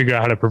 I need to figure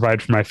out how to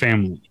provide for my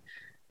family.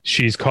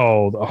 She's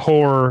called a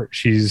whore.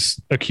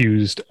 She's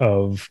accused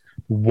of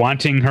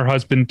wanting her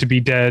husband to be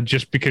dead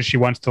just because she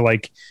wants to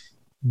like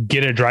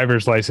get a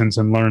driver's license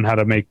and learn how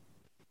to make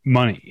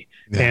money.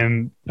 Yeah.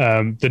 And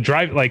the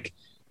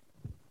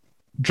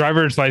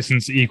driver's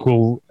license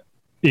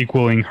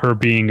equaling her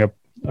being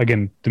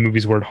again, the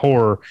movie's word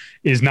whore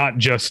is not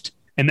just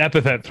an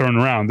epithet thrown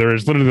around. There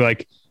is literally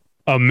like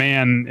a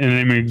man in an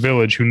immigrant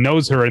village who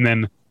knows her, and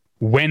then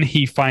when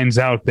he finds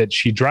out that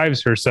she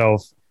drives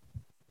herself,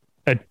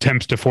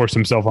 attempts to force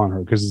himself on her,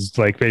 because it's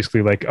like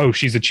basically like, oh,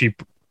 she's a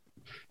cheap,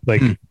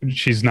 like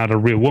she's not a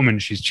real woman,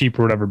 she's cheap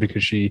or whatever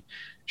because she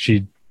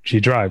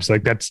drives.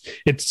 Like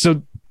it's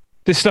so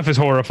this stuff is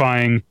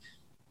horrifying,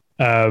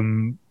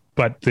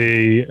 but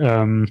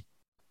the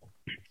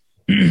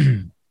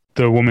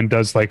the woman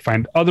does like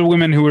find other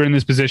women who are in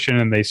this position,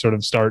 and they sort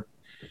of start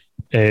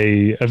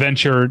a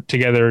venture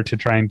together to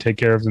try and take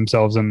care of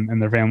themselves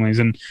and their families.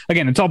 And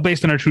again, it's all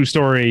based on a true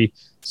story.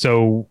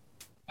 So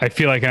I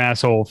feel like an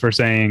asshole for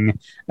saying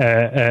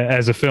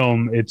as a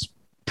film, it's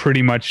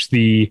pretty much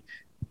the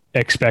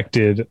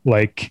expected,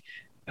 like,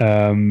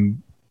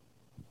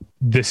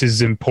 this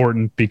is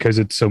important because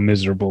it's so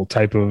miserable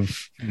type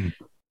of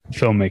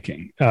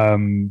filmmaking.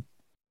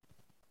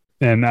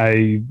 And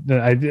I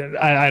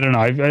don't know.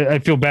 I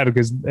feel bad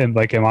because, and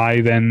like, am I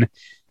then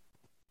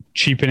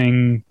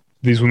cheapening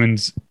these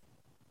women's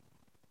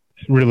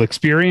real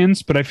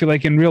experience? But I feel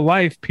like in real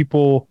life,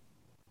 people,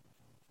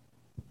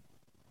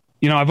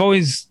 you know,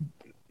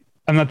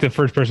 I'm not the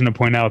first person to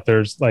point out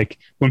there's like,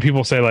 when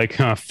people say like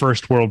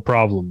first world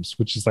problems,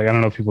 which is like, I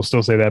don't know if people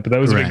still say that, but that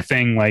was a big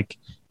thing like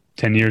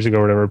 10 years ago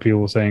or whatever,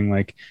 people were saying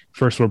like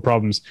first world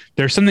problems.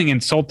 There's something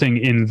insulting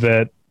in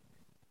that,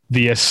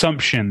 the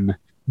assumption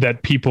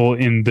that people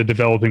in the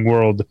developing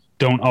world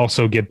don't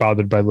also get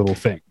bothered by little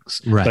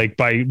things, like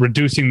by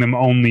reducing them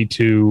only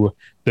to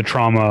the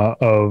trauma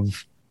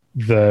of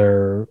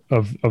their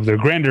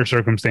grander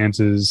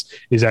circumstances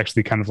is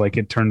actually kind of like,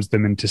 it turns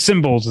them into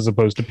symbols as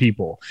opposed to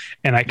people.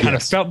 And I kind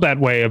of felt that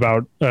way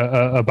about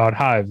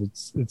Hive.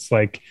 It's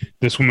like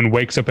this woman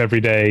wakes up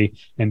every day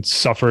and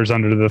suffers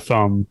under the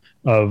thumb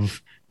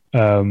of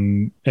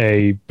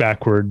a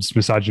backwards,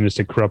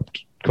 misogynistic,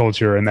 corrupt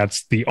culture, and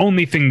that's the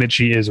only thing that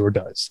she is or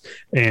does.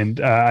 And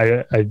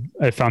I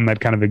found that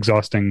kind of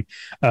exhausting.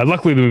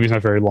 Luckily, the movie's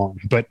not very long,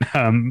 but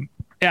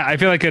yeah, I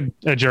feel like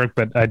a jerk,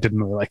 but I didn't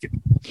really like it.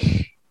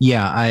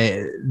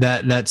 Yeah,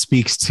 that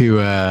speaks to.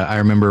 I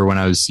remember when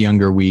I was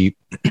younger, we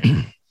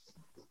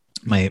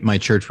my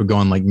church would go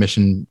on like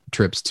mission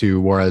trips to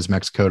Juarez,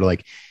 Mexico, to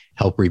like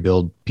help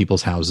rebuild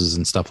people's houses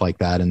and stuff like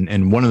that.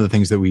 And one of the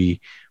things that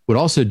we would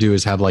also do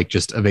is have like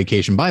just a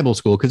vacation Bible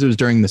school, because it was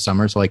during the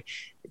summer, so like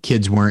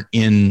kids weren't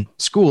in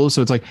school,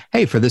 so it's like,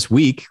 hey, for this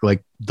week,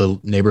 like the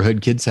neighborhood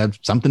kids have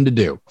something to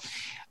do.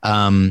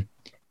 But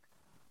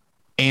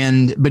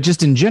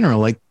just in general,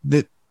 like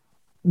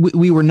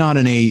we were not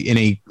in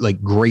a like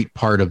great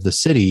part of the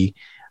city,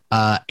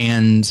 but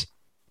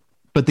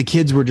the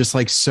kids were just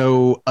like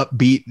so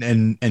upbeat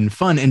and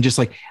fun, and just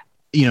like,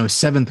 you know,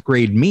 7th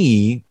grade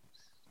me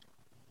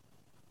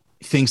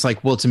thinks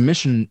like, well, it's a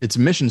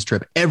missions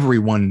trip.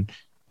 Everyone,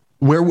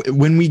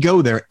 when we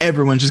go there,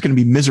 everyone's just going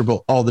to be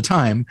miserable all the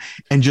time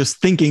and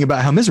just thinking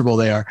about how miserable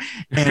they are.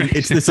 And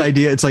it's this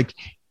idea. It's like,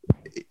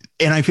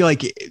 and I feel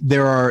like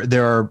there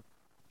are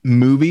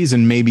movies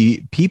and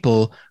maybe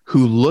people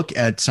who look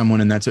at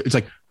someone and it's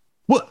like,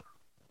 what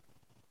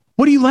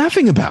are you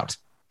laughing about?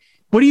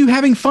 What are you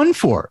having fun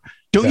for?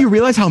 Don't you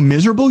realize how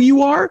miserable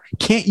you are?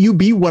 Can't you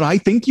be what I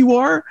think you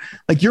are?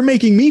 Like, you're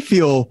making me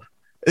feel.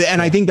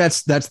 And I think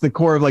that's the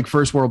core of like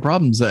first world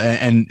problems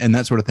and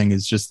that sort of thing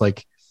is just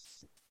like,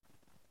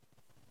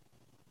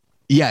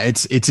 yeah,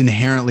 it's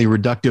inherently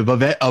reductive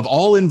of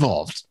all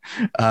involved.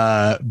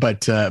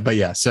 But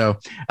yeah, so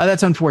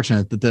that's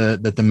unfortunate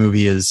that the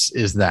movie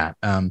is that.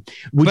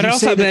 But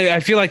also,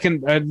 I feel like,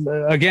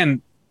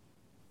 again,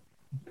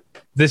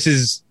 this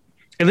is,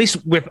 at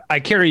least with I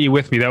Carry You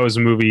With Me, that was a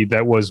movie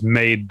that was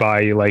made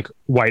by like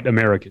white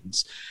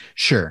Americans.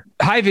 Sure.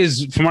 Hive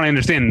is, from what I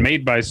understand,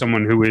 made by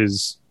someone who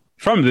is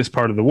from this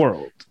part of the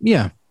world.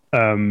 Yeah.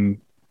 But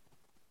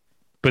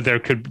there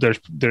could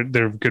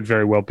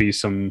very well be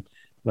some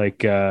like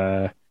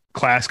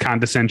class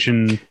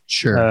condescension,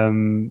 sure,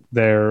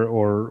 there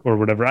or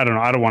whatever. I don't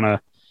know. I don't want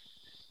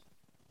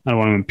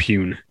to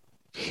impugn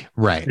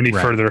any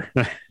further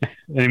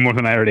any more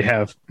than I already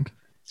have.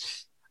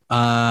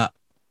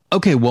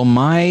 Okay, well,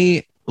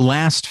 my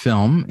last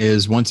film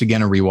is once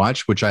again a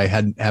rewatch, which I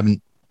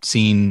haven't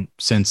seen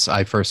since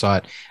I first saw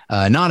it,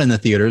 not in the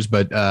theaters,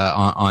 but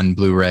on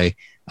Blu-ray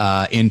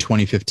in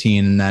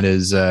 2015, and that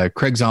is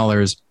Craig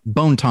Zahler's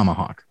Bone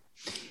Tomahawk.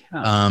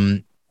 Oh.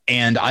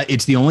 And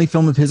it's the only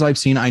film of his I've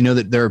seen. I know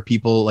that there are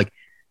people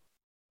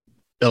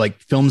like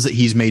films that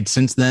he's made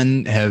since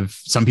then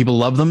some people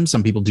love them,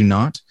 some people do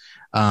not.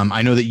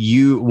 I know that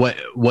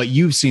what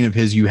you've seen of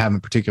his, you haven't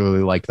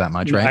particularly liked that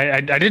much,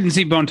 right? I didn't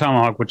see Bone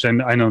Tomahawk, which I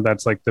know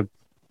that's like the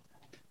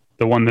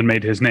one that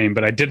made his name,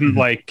 but I didn't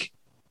like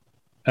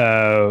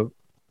Cell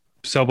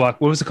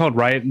Block. What was it called?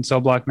 Riot in Cell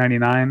Block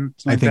 99.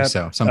 I think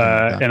so. Something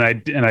like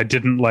that. And I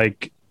didn't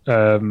like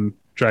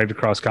Dragged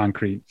Across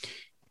Concrete.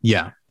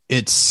 Yeah,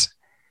 it's.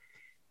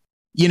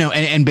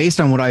 And based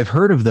on what I've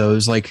heard of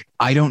those, like,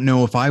 I don't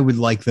know if I would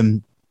like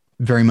them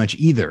very much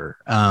either.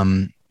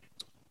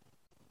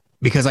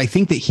 Because I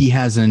think that he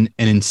has an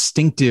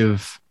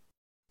instinctive,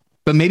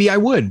 but maybe I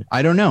would,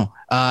 I don't know.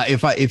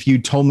 If you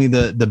told me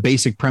the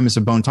basic premise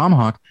of Bone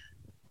Tomahawk,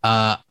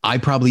 I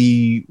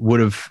probably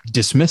would have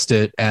dismissed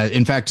it.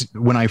 In fact,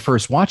 when I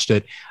first watched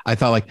it, I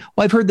thought like,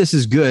 well, I've heard this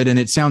is good and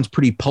it sounds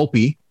pretty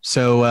pulpy,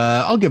 so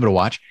I'll give it a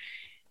watch.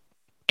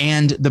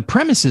 And the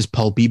premise is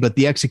pulpy, but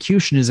the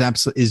execution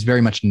is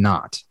very much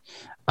not.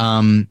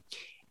 And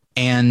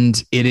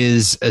it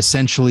is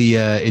essentially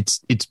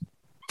it's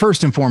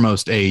first and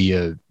foremost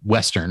a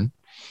Western,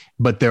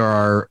 but there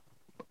are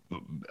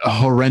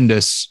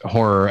horrendous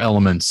horror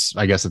elements.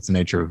 I guess it's the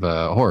nature of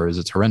horror, is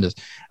it's horrendous.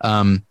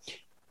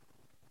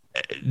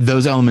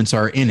 Those elements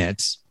are in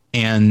it,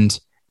 and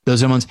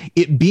those elements,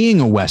 it being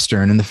a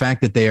Western, and the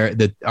fact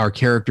that our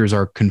characters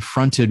are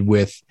confronted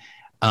with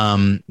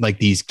like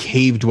these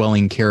cave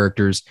dwelling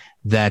characters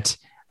that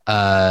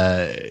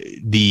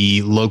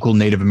the local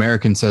Native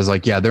American says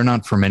like, yeah, they're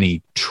not from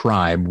any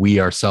tribe. We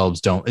ourselves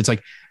don't. It's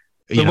like,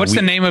 what's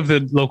the name of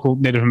the local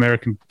Native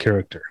American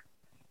character?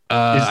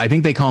 I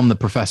think they call him the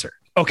Professor.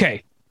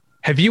 Okay.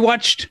 Have you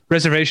watched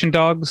Reservation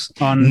Dogs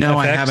on No, FX?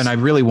 I haven't. I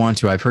really want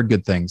to. I've heard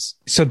good things.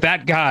 So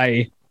that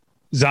guy,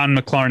 Zahn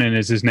McClarnon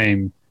is his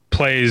name,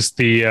 plays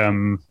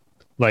the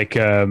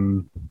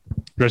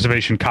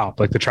reservation cop,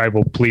 like the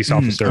tribal police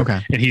officer.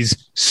 Okay. And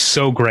he's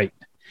so great.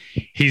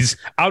 He's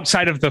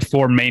outside of the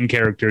four main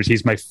characters.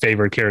 He's my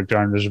favorite character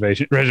on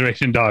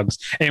Reservation Dogs.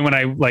 And when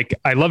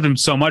I loved him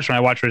so much when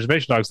I watched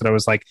Reservation Dogs that I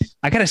was like,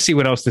 I got to see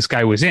what else this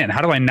guy was in. How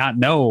do I not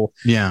know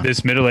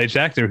this middle-aged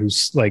actor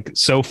who's like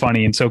so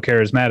funny and so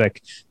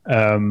charismatic?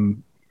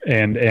 And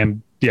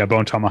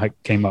Bone Tomahawk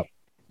came up.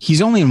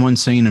 He's only in one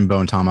scene in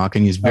Bone Tomahawk,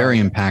 and he's very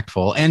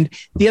impactful. And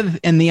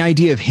the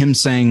idea of him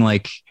saying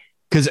like,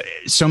 because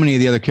so many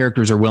of the other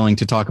characters are willing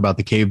to talk about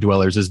the cave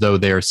dwellers as though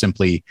they are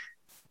simply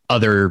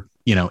other,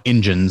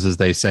 Injuns, as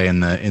they say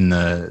in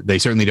the they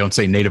certainly don't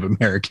say Native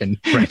American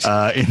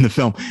right. In the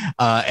film.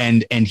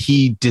 And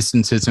he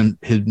distances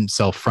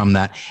himself from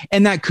that.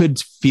 And that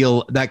could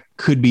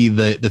be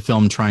the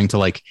film trying to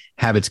like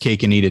have its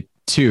cake and eat it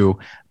too.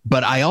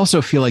 But I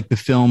also feel like the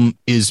film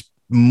is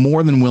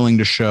more than willing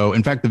to show.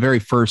 In fact, the very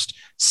first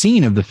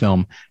scene of the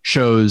film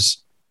shows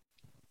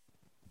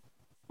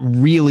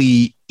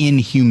really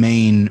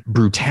inhumane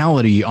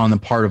brutality on the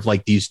part of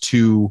like these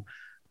two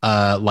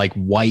like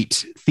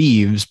white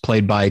thieves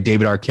played by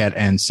David Arquette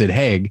and Sid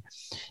Haig,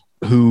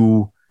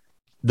 who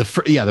the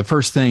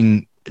first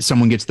thing,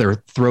 someone gets their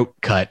throat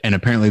cut and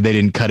apparently they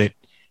didn't cut it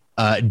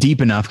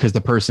deep enough because the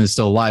person is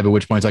still alive, at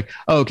which point it's like,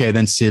 oh, okay,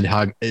 then Sid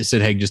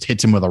Haig just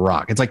hits him with a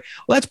rock. It's like,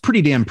 well, that's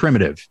pretty damn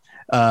primitive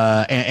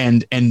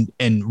and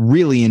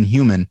really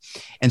inhuman.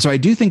 And so I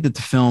do think that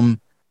the film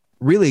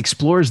really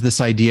explores this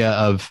idea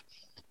of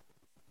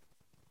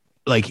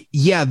like,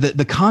 yeah,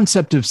 the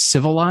concept of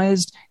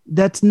civilized,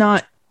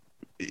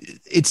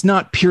 it's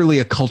not purely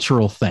a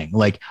cultural thing.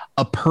 Like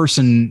a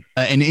person,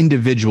 an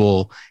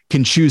individual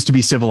can choose to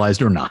be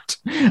civilized or not,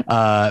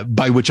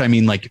 by which I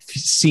mean like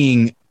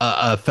seeing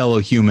a fellow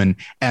human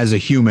as a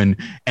human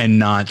and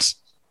not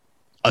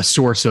a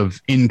source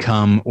of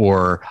income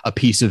or a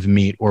piece of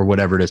meat or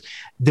whatever it is.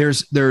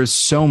 There's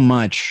so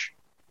much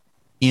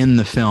in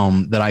the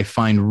film that I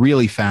find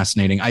really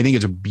fascinating. I think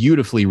it's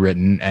beautifully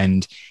written,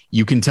 and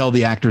you can tell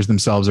the actors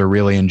themselves are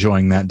really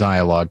enjoying that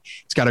dialogue.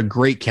 It's got a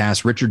great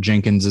cast. Richard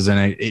Jenkins is in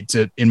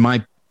it.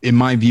 In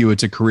my view,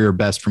 it's a career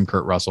best from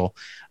Kurt Russell.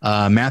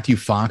 Matthew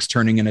Fox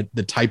turning in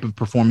the type of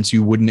performance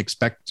you wouldn't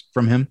expect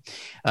from him.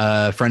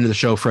 Friend of the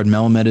show, Fred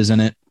Melamed, is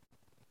in it.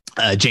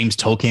 James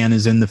Tolkan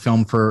is in the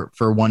film for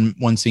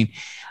one scene.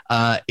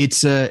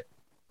 It's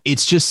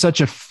just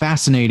such a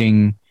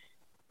fascinating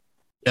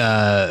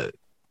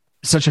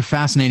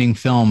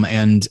film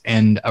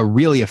and a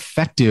really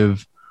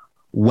effective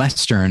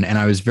Western. And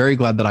I was very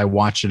glad that I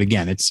watched it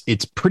again.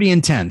 It's pretty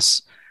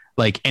intense.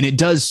 And it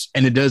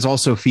does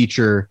also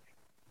feature,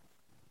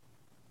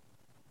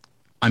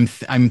 I'm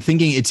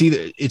thinking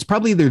it's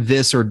probably either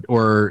this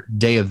or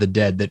Day of the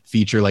Dead that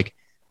feature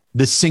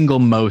the single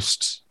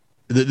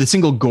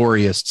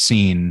goriest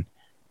scene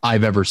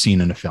I've ever seen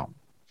in a film.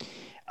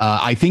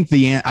 I think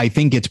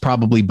it's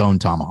probably Bone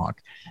Tomahawk,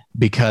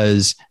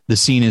 because the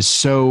scene is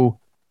so,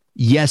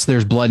 yes,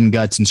 there's blood and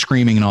guts and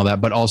screaming and all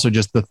that, but also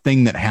just the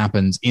thing that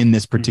happens in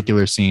this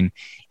particular scene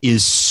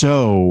is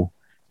so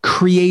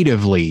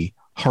creatively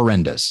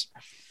horrendous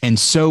and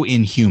so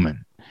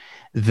inhuman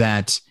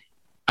that,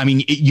 I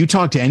mean, you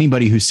talk to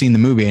anybody who's seen the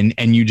movie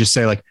and you just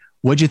say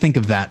what'd you think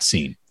of that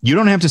scene? You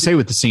don't have to say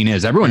what the scene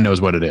is. Everyone knows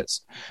what it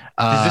is.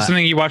 Is this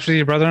something you watched with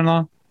your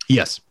brother-in-law?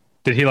 Yes.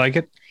 Did he like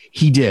it?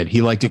 He did.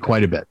 He liked it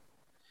quite a bit.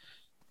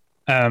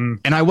 And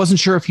I wasn't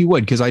sure if he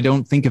would, because I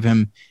don't think of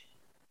him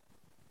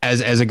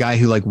as a guy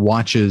who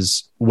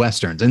watches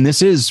Westerns. And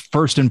this is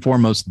first and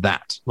foremost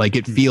that.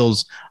 It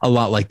feels a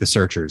lot like The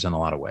Searchers in a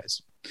lot of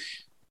ways.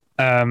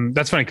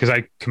 That's funny, because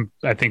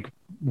I think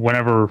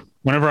whenever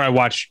I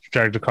watch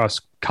Dragged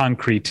Across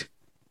Concrete,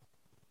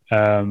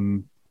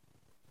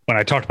 when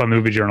I talked about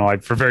Movie Journal,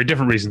 for very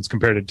different reasons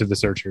compared it to The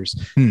Searchers,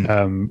 in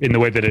the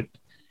way that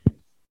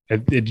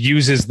it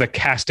uses the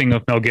casting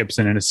of Mel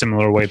Gibson in a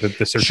similar way that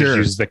The Searchers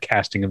uses the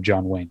casting of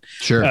John Wayne.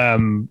 Sure.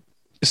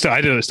 Still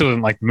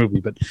didn't like the movie,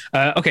 but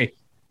okay.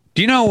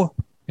 Do you know,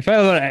 if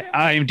I look at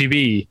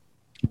IMDb,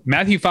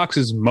 Matthew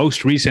Fox's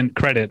most recent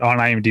credit on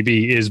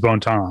IMDb is Bone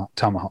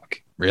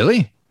Tomahawk.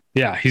 Really?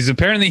 Yeah, he's in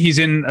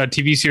a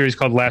TV series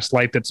called Last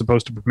Light that's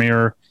supposed to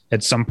premiere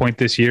at some point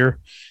this year,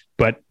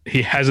 but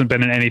he hasn't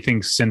been in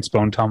anything since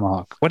Bone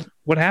Tomahawk.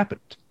 What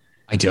happened?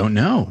 I don't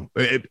know.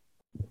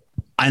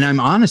 And I'm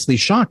honestly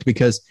shocked,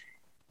 because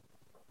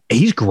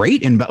he's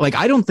great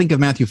I don't think of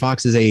Matthew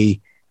Fox as a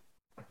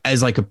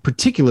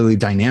particularly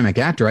dynamic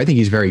actor. I think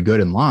he's very good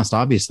in Lost,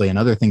 obviously, and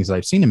other things that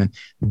I've seen him in,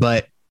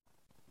 but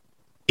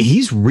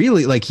he's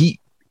really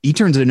he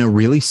turns in a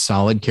really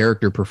solid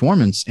character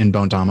performance in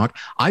Bone Tomahawk.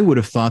 I would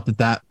have thought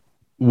that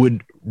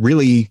would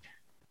really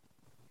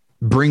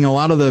bring a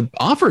lot of the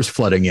offers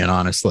flooding in,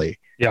 honestly.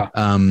 Yeah.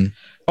 While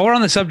we're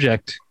on the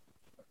subject,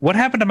 what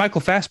happened to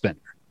Michael Fassbender?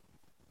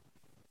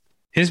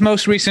 His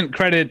most recent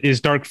credit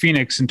is Dark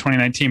Phoenix in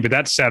 2019, but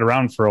that sat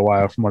around for a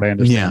while, from what I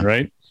understand,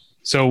 right?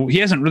 So he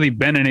hasn't really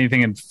been in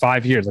anything in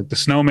 5 years. The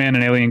Snowman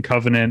and Alien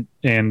Covenant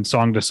and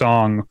Song to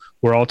Song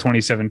were all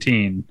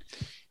 2017.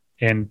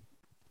 And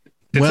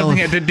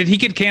did he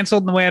get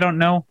canceled in the way I don't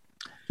know?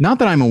 Not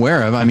that I'm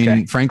aware of. I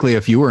mean, frankly,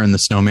 if you were in The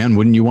Snowman,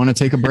 wouldn't you want to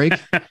take a break?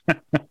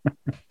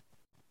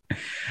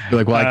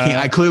 You're well,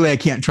 I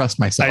can't trust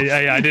myself.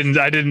 I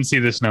didn't see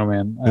The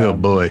Snowman. Oh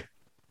boy.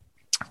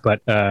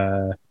 But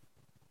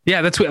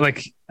yeah, that's what,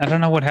 I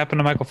don't know what happened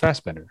to Michael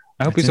Fassbender.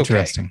 I hope he's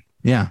interesting. Okay.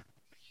 Yeah.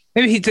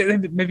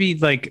 Maybe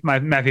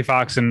Matthew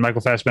Fox and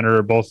Michael Fassbender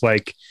are both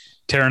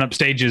tearing up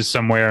stages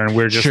somewhere, and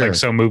we're just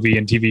so movie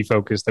and TV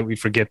focused that we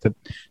forget that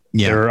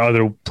there are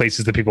other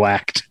places that people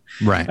act.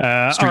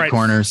 Right. Street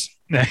corners.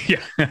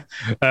 Yeah.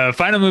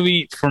 Final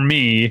movie for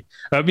me.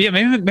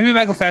 Maybe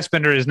Michael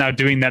Fassbender is now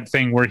doing that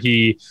thing where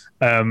he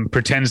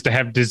pretends to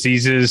have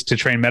diseases to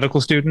train medical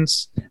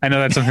students. I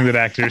know that's something that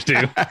actors do.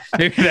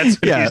 Maybe that's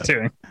what he's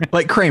doing.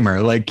 Like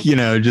Kramer,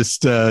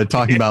 just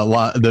talking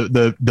about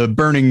the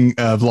burning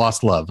of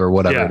lost love or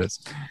whatever it is.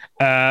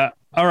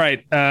 All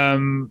right.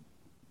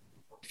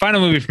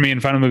 Final movie for me,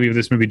 and final movie of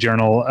this movie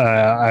journal.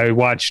 I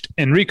watched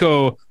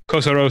Enrico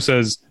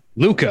Cosarosa's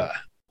Luca,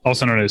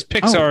 also known as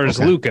Pixar's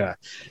Luca.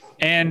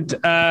 And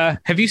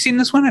have you seen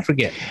this one? I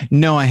forget.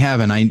 No, I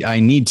haven't. I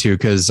need to,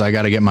 because I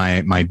got to get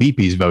my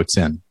Beepies votes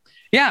in.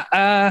 Yeah,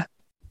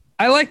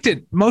 I liked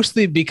it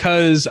mostly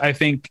because I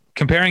think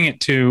comparing it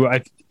to,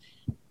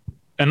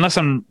 unless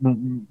I'm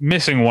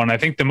missing one, I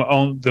think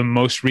the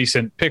most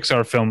recent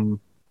Pixar film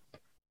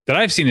that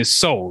I've seen is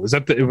Soul. Is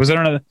that was there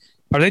another?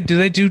 Do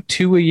they do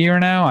 2 a year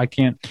now? I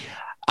can't.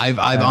 I've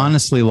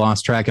honestly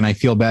lost track, and I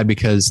feel bad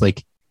because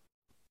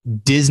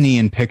Disney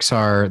and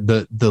Pixar,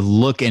 the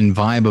look and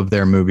vibe of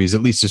their movies,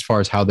 at least as far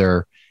as how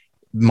they're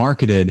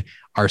marketed,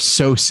 are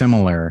so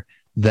similar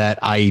that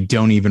I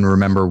don't even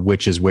remember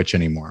which is which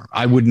anymore.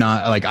 I would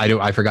not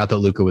I forgot that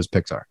Luca was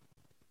Pixar.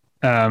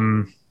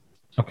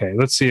 Okay,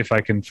 let's see if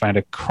I can find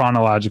a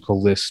chronological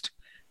list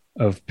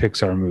of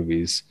Pixar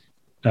movies.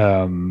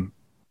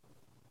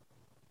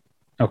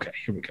 Okay,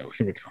 here we go.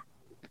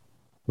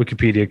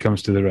 Wikipedia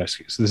comes to the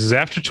rescue. So this is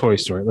after Toy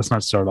Story. Let's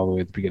not start all the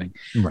way at the beginning.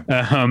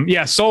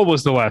 Right. Soul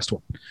was the last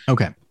one.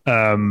 Okay.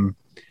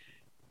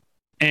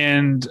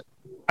 And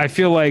I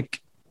feel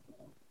like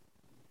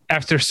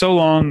after so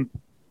long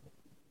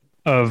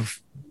of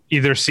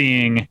either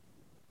seeing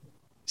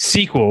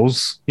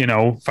sequels,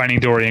 Finding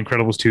Dory,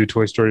 Incredibles 2,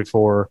 Toy Story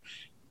 4,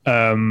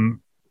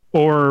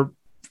 or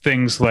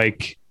things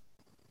like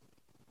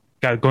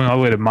going all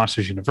the way to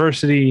Monsters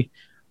University,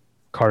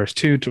 Cars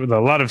 2, to a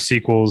lot of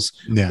sequels,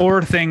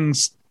 or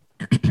things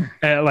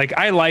like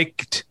I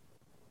liked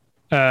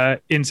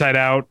Inside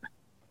Out,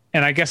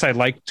 and I guess I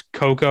liked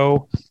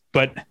Coco,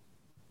 but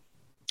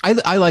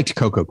I liked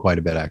Coco quite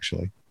a bit,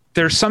 actually.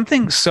 There's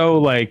something so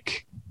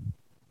like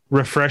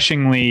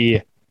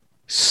refreshingly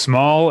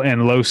small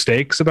and low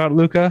stakes about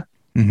Luca,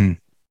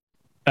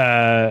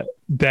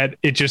 that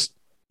it just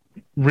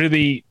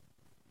really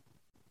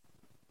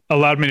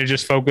allowed me to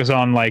just focus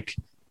on like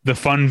the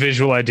fun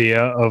visual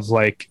idea of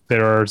like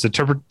there's a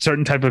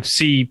certain type of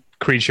sea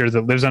creature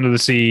that lives under the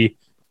sea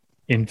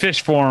in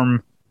fish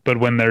form, but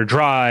when they're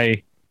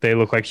dry, they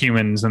look like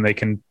humans and they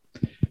can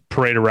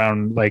parade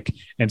around like,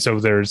 and so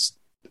there's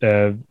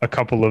a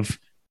couple of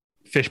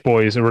fish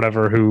boys or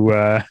whatever who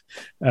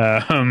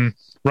run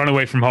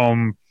away from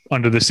home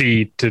under the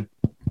sea to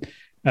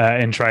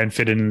and try and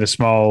fit in the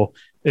small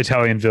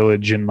Italian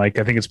village in like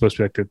I think it's supposed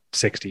to be like the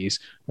 60s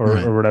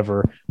or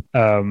whatever,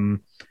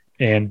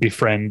 and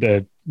befriend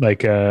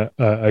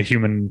a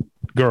human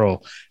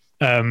girl,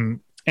 and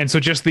so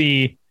just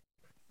the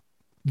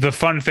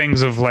fun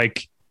things of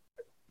like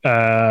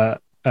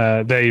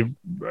they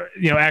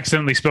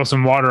accidentally spill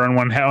some water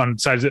on the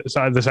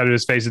side of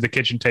his face at the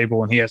kitchen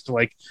table, and he has to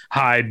like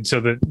hide so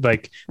that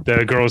like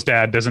the girl's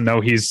dad doesn't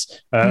know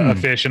he's a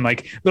fish, and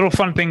like little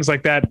fun things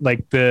like that.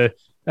 Like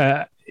I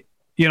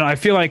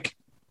feel like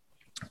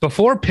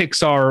before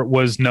Pixar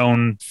was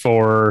known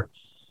for,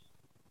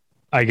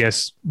 I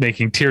guess,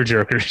 making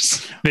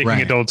tearjerkers,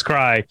 making adults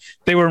cry,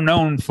 they were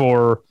known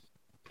for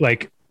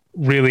like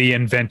really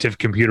inventive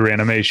computer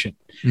animation.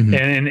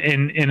 And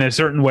in a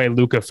certain way,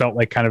 Luca felt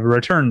like kind of a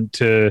return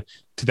to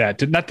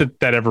that. Not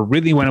that ever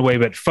really went away,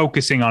 but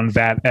focusing on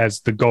that as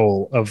the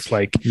goal of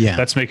like,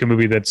 let's make a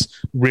movie that's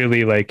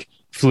really like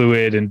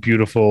fluid and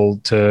beautiful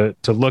to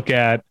look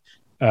at.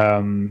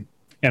 And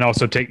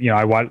also take,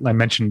 I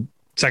mentioned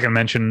second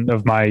mention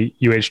of my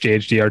UHD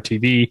HDR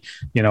TV,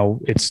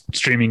 it's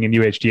streaming in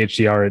UHD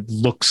HDR. It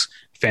looks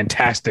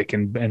fantastic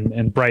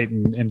and bright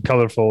and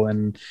colorful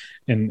and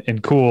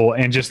cool.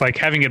 And just like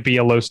having it be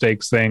a low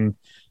stakes thing,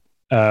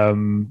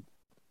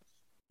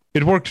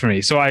 it worked for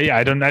me. So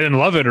I didn't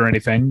love it or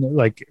anything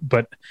like,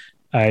 but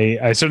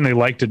I certainly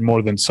liked it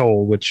more than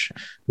Soul, which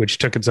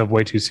took itself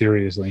way too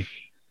seriously.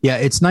 Yeah.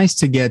 It's nice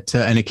to get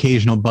an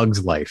occasional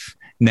Bug's Life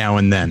now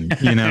and then,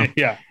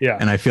 Yeah.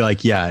 And I feel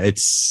like,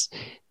 it's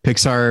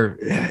Pixar,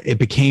 it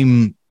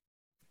became,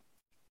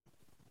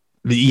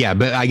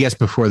 but I guess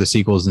before the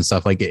sequels and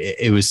stuff, like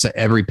it was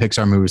every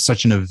Pixar movie was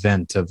such an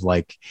event of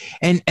like,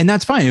 and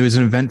that's fine. It was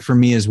an event for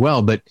me as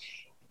well. But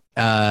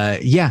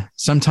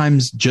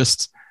sometimes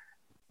just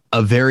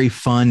a very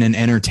fun and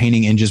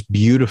entertaining and just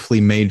beautifully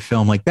made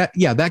film like that.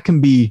 Yeah, that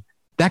can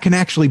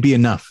actually be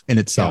enough in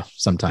itself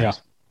sometimes.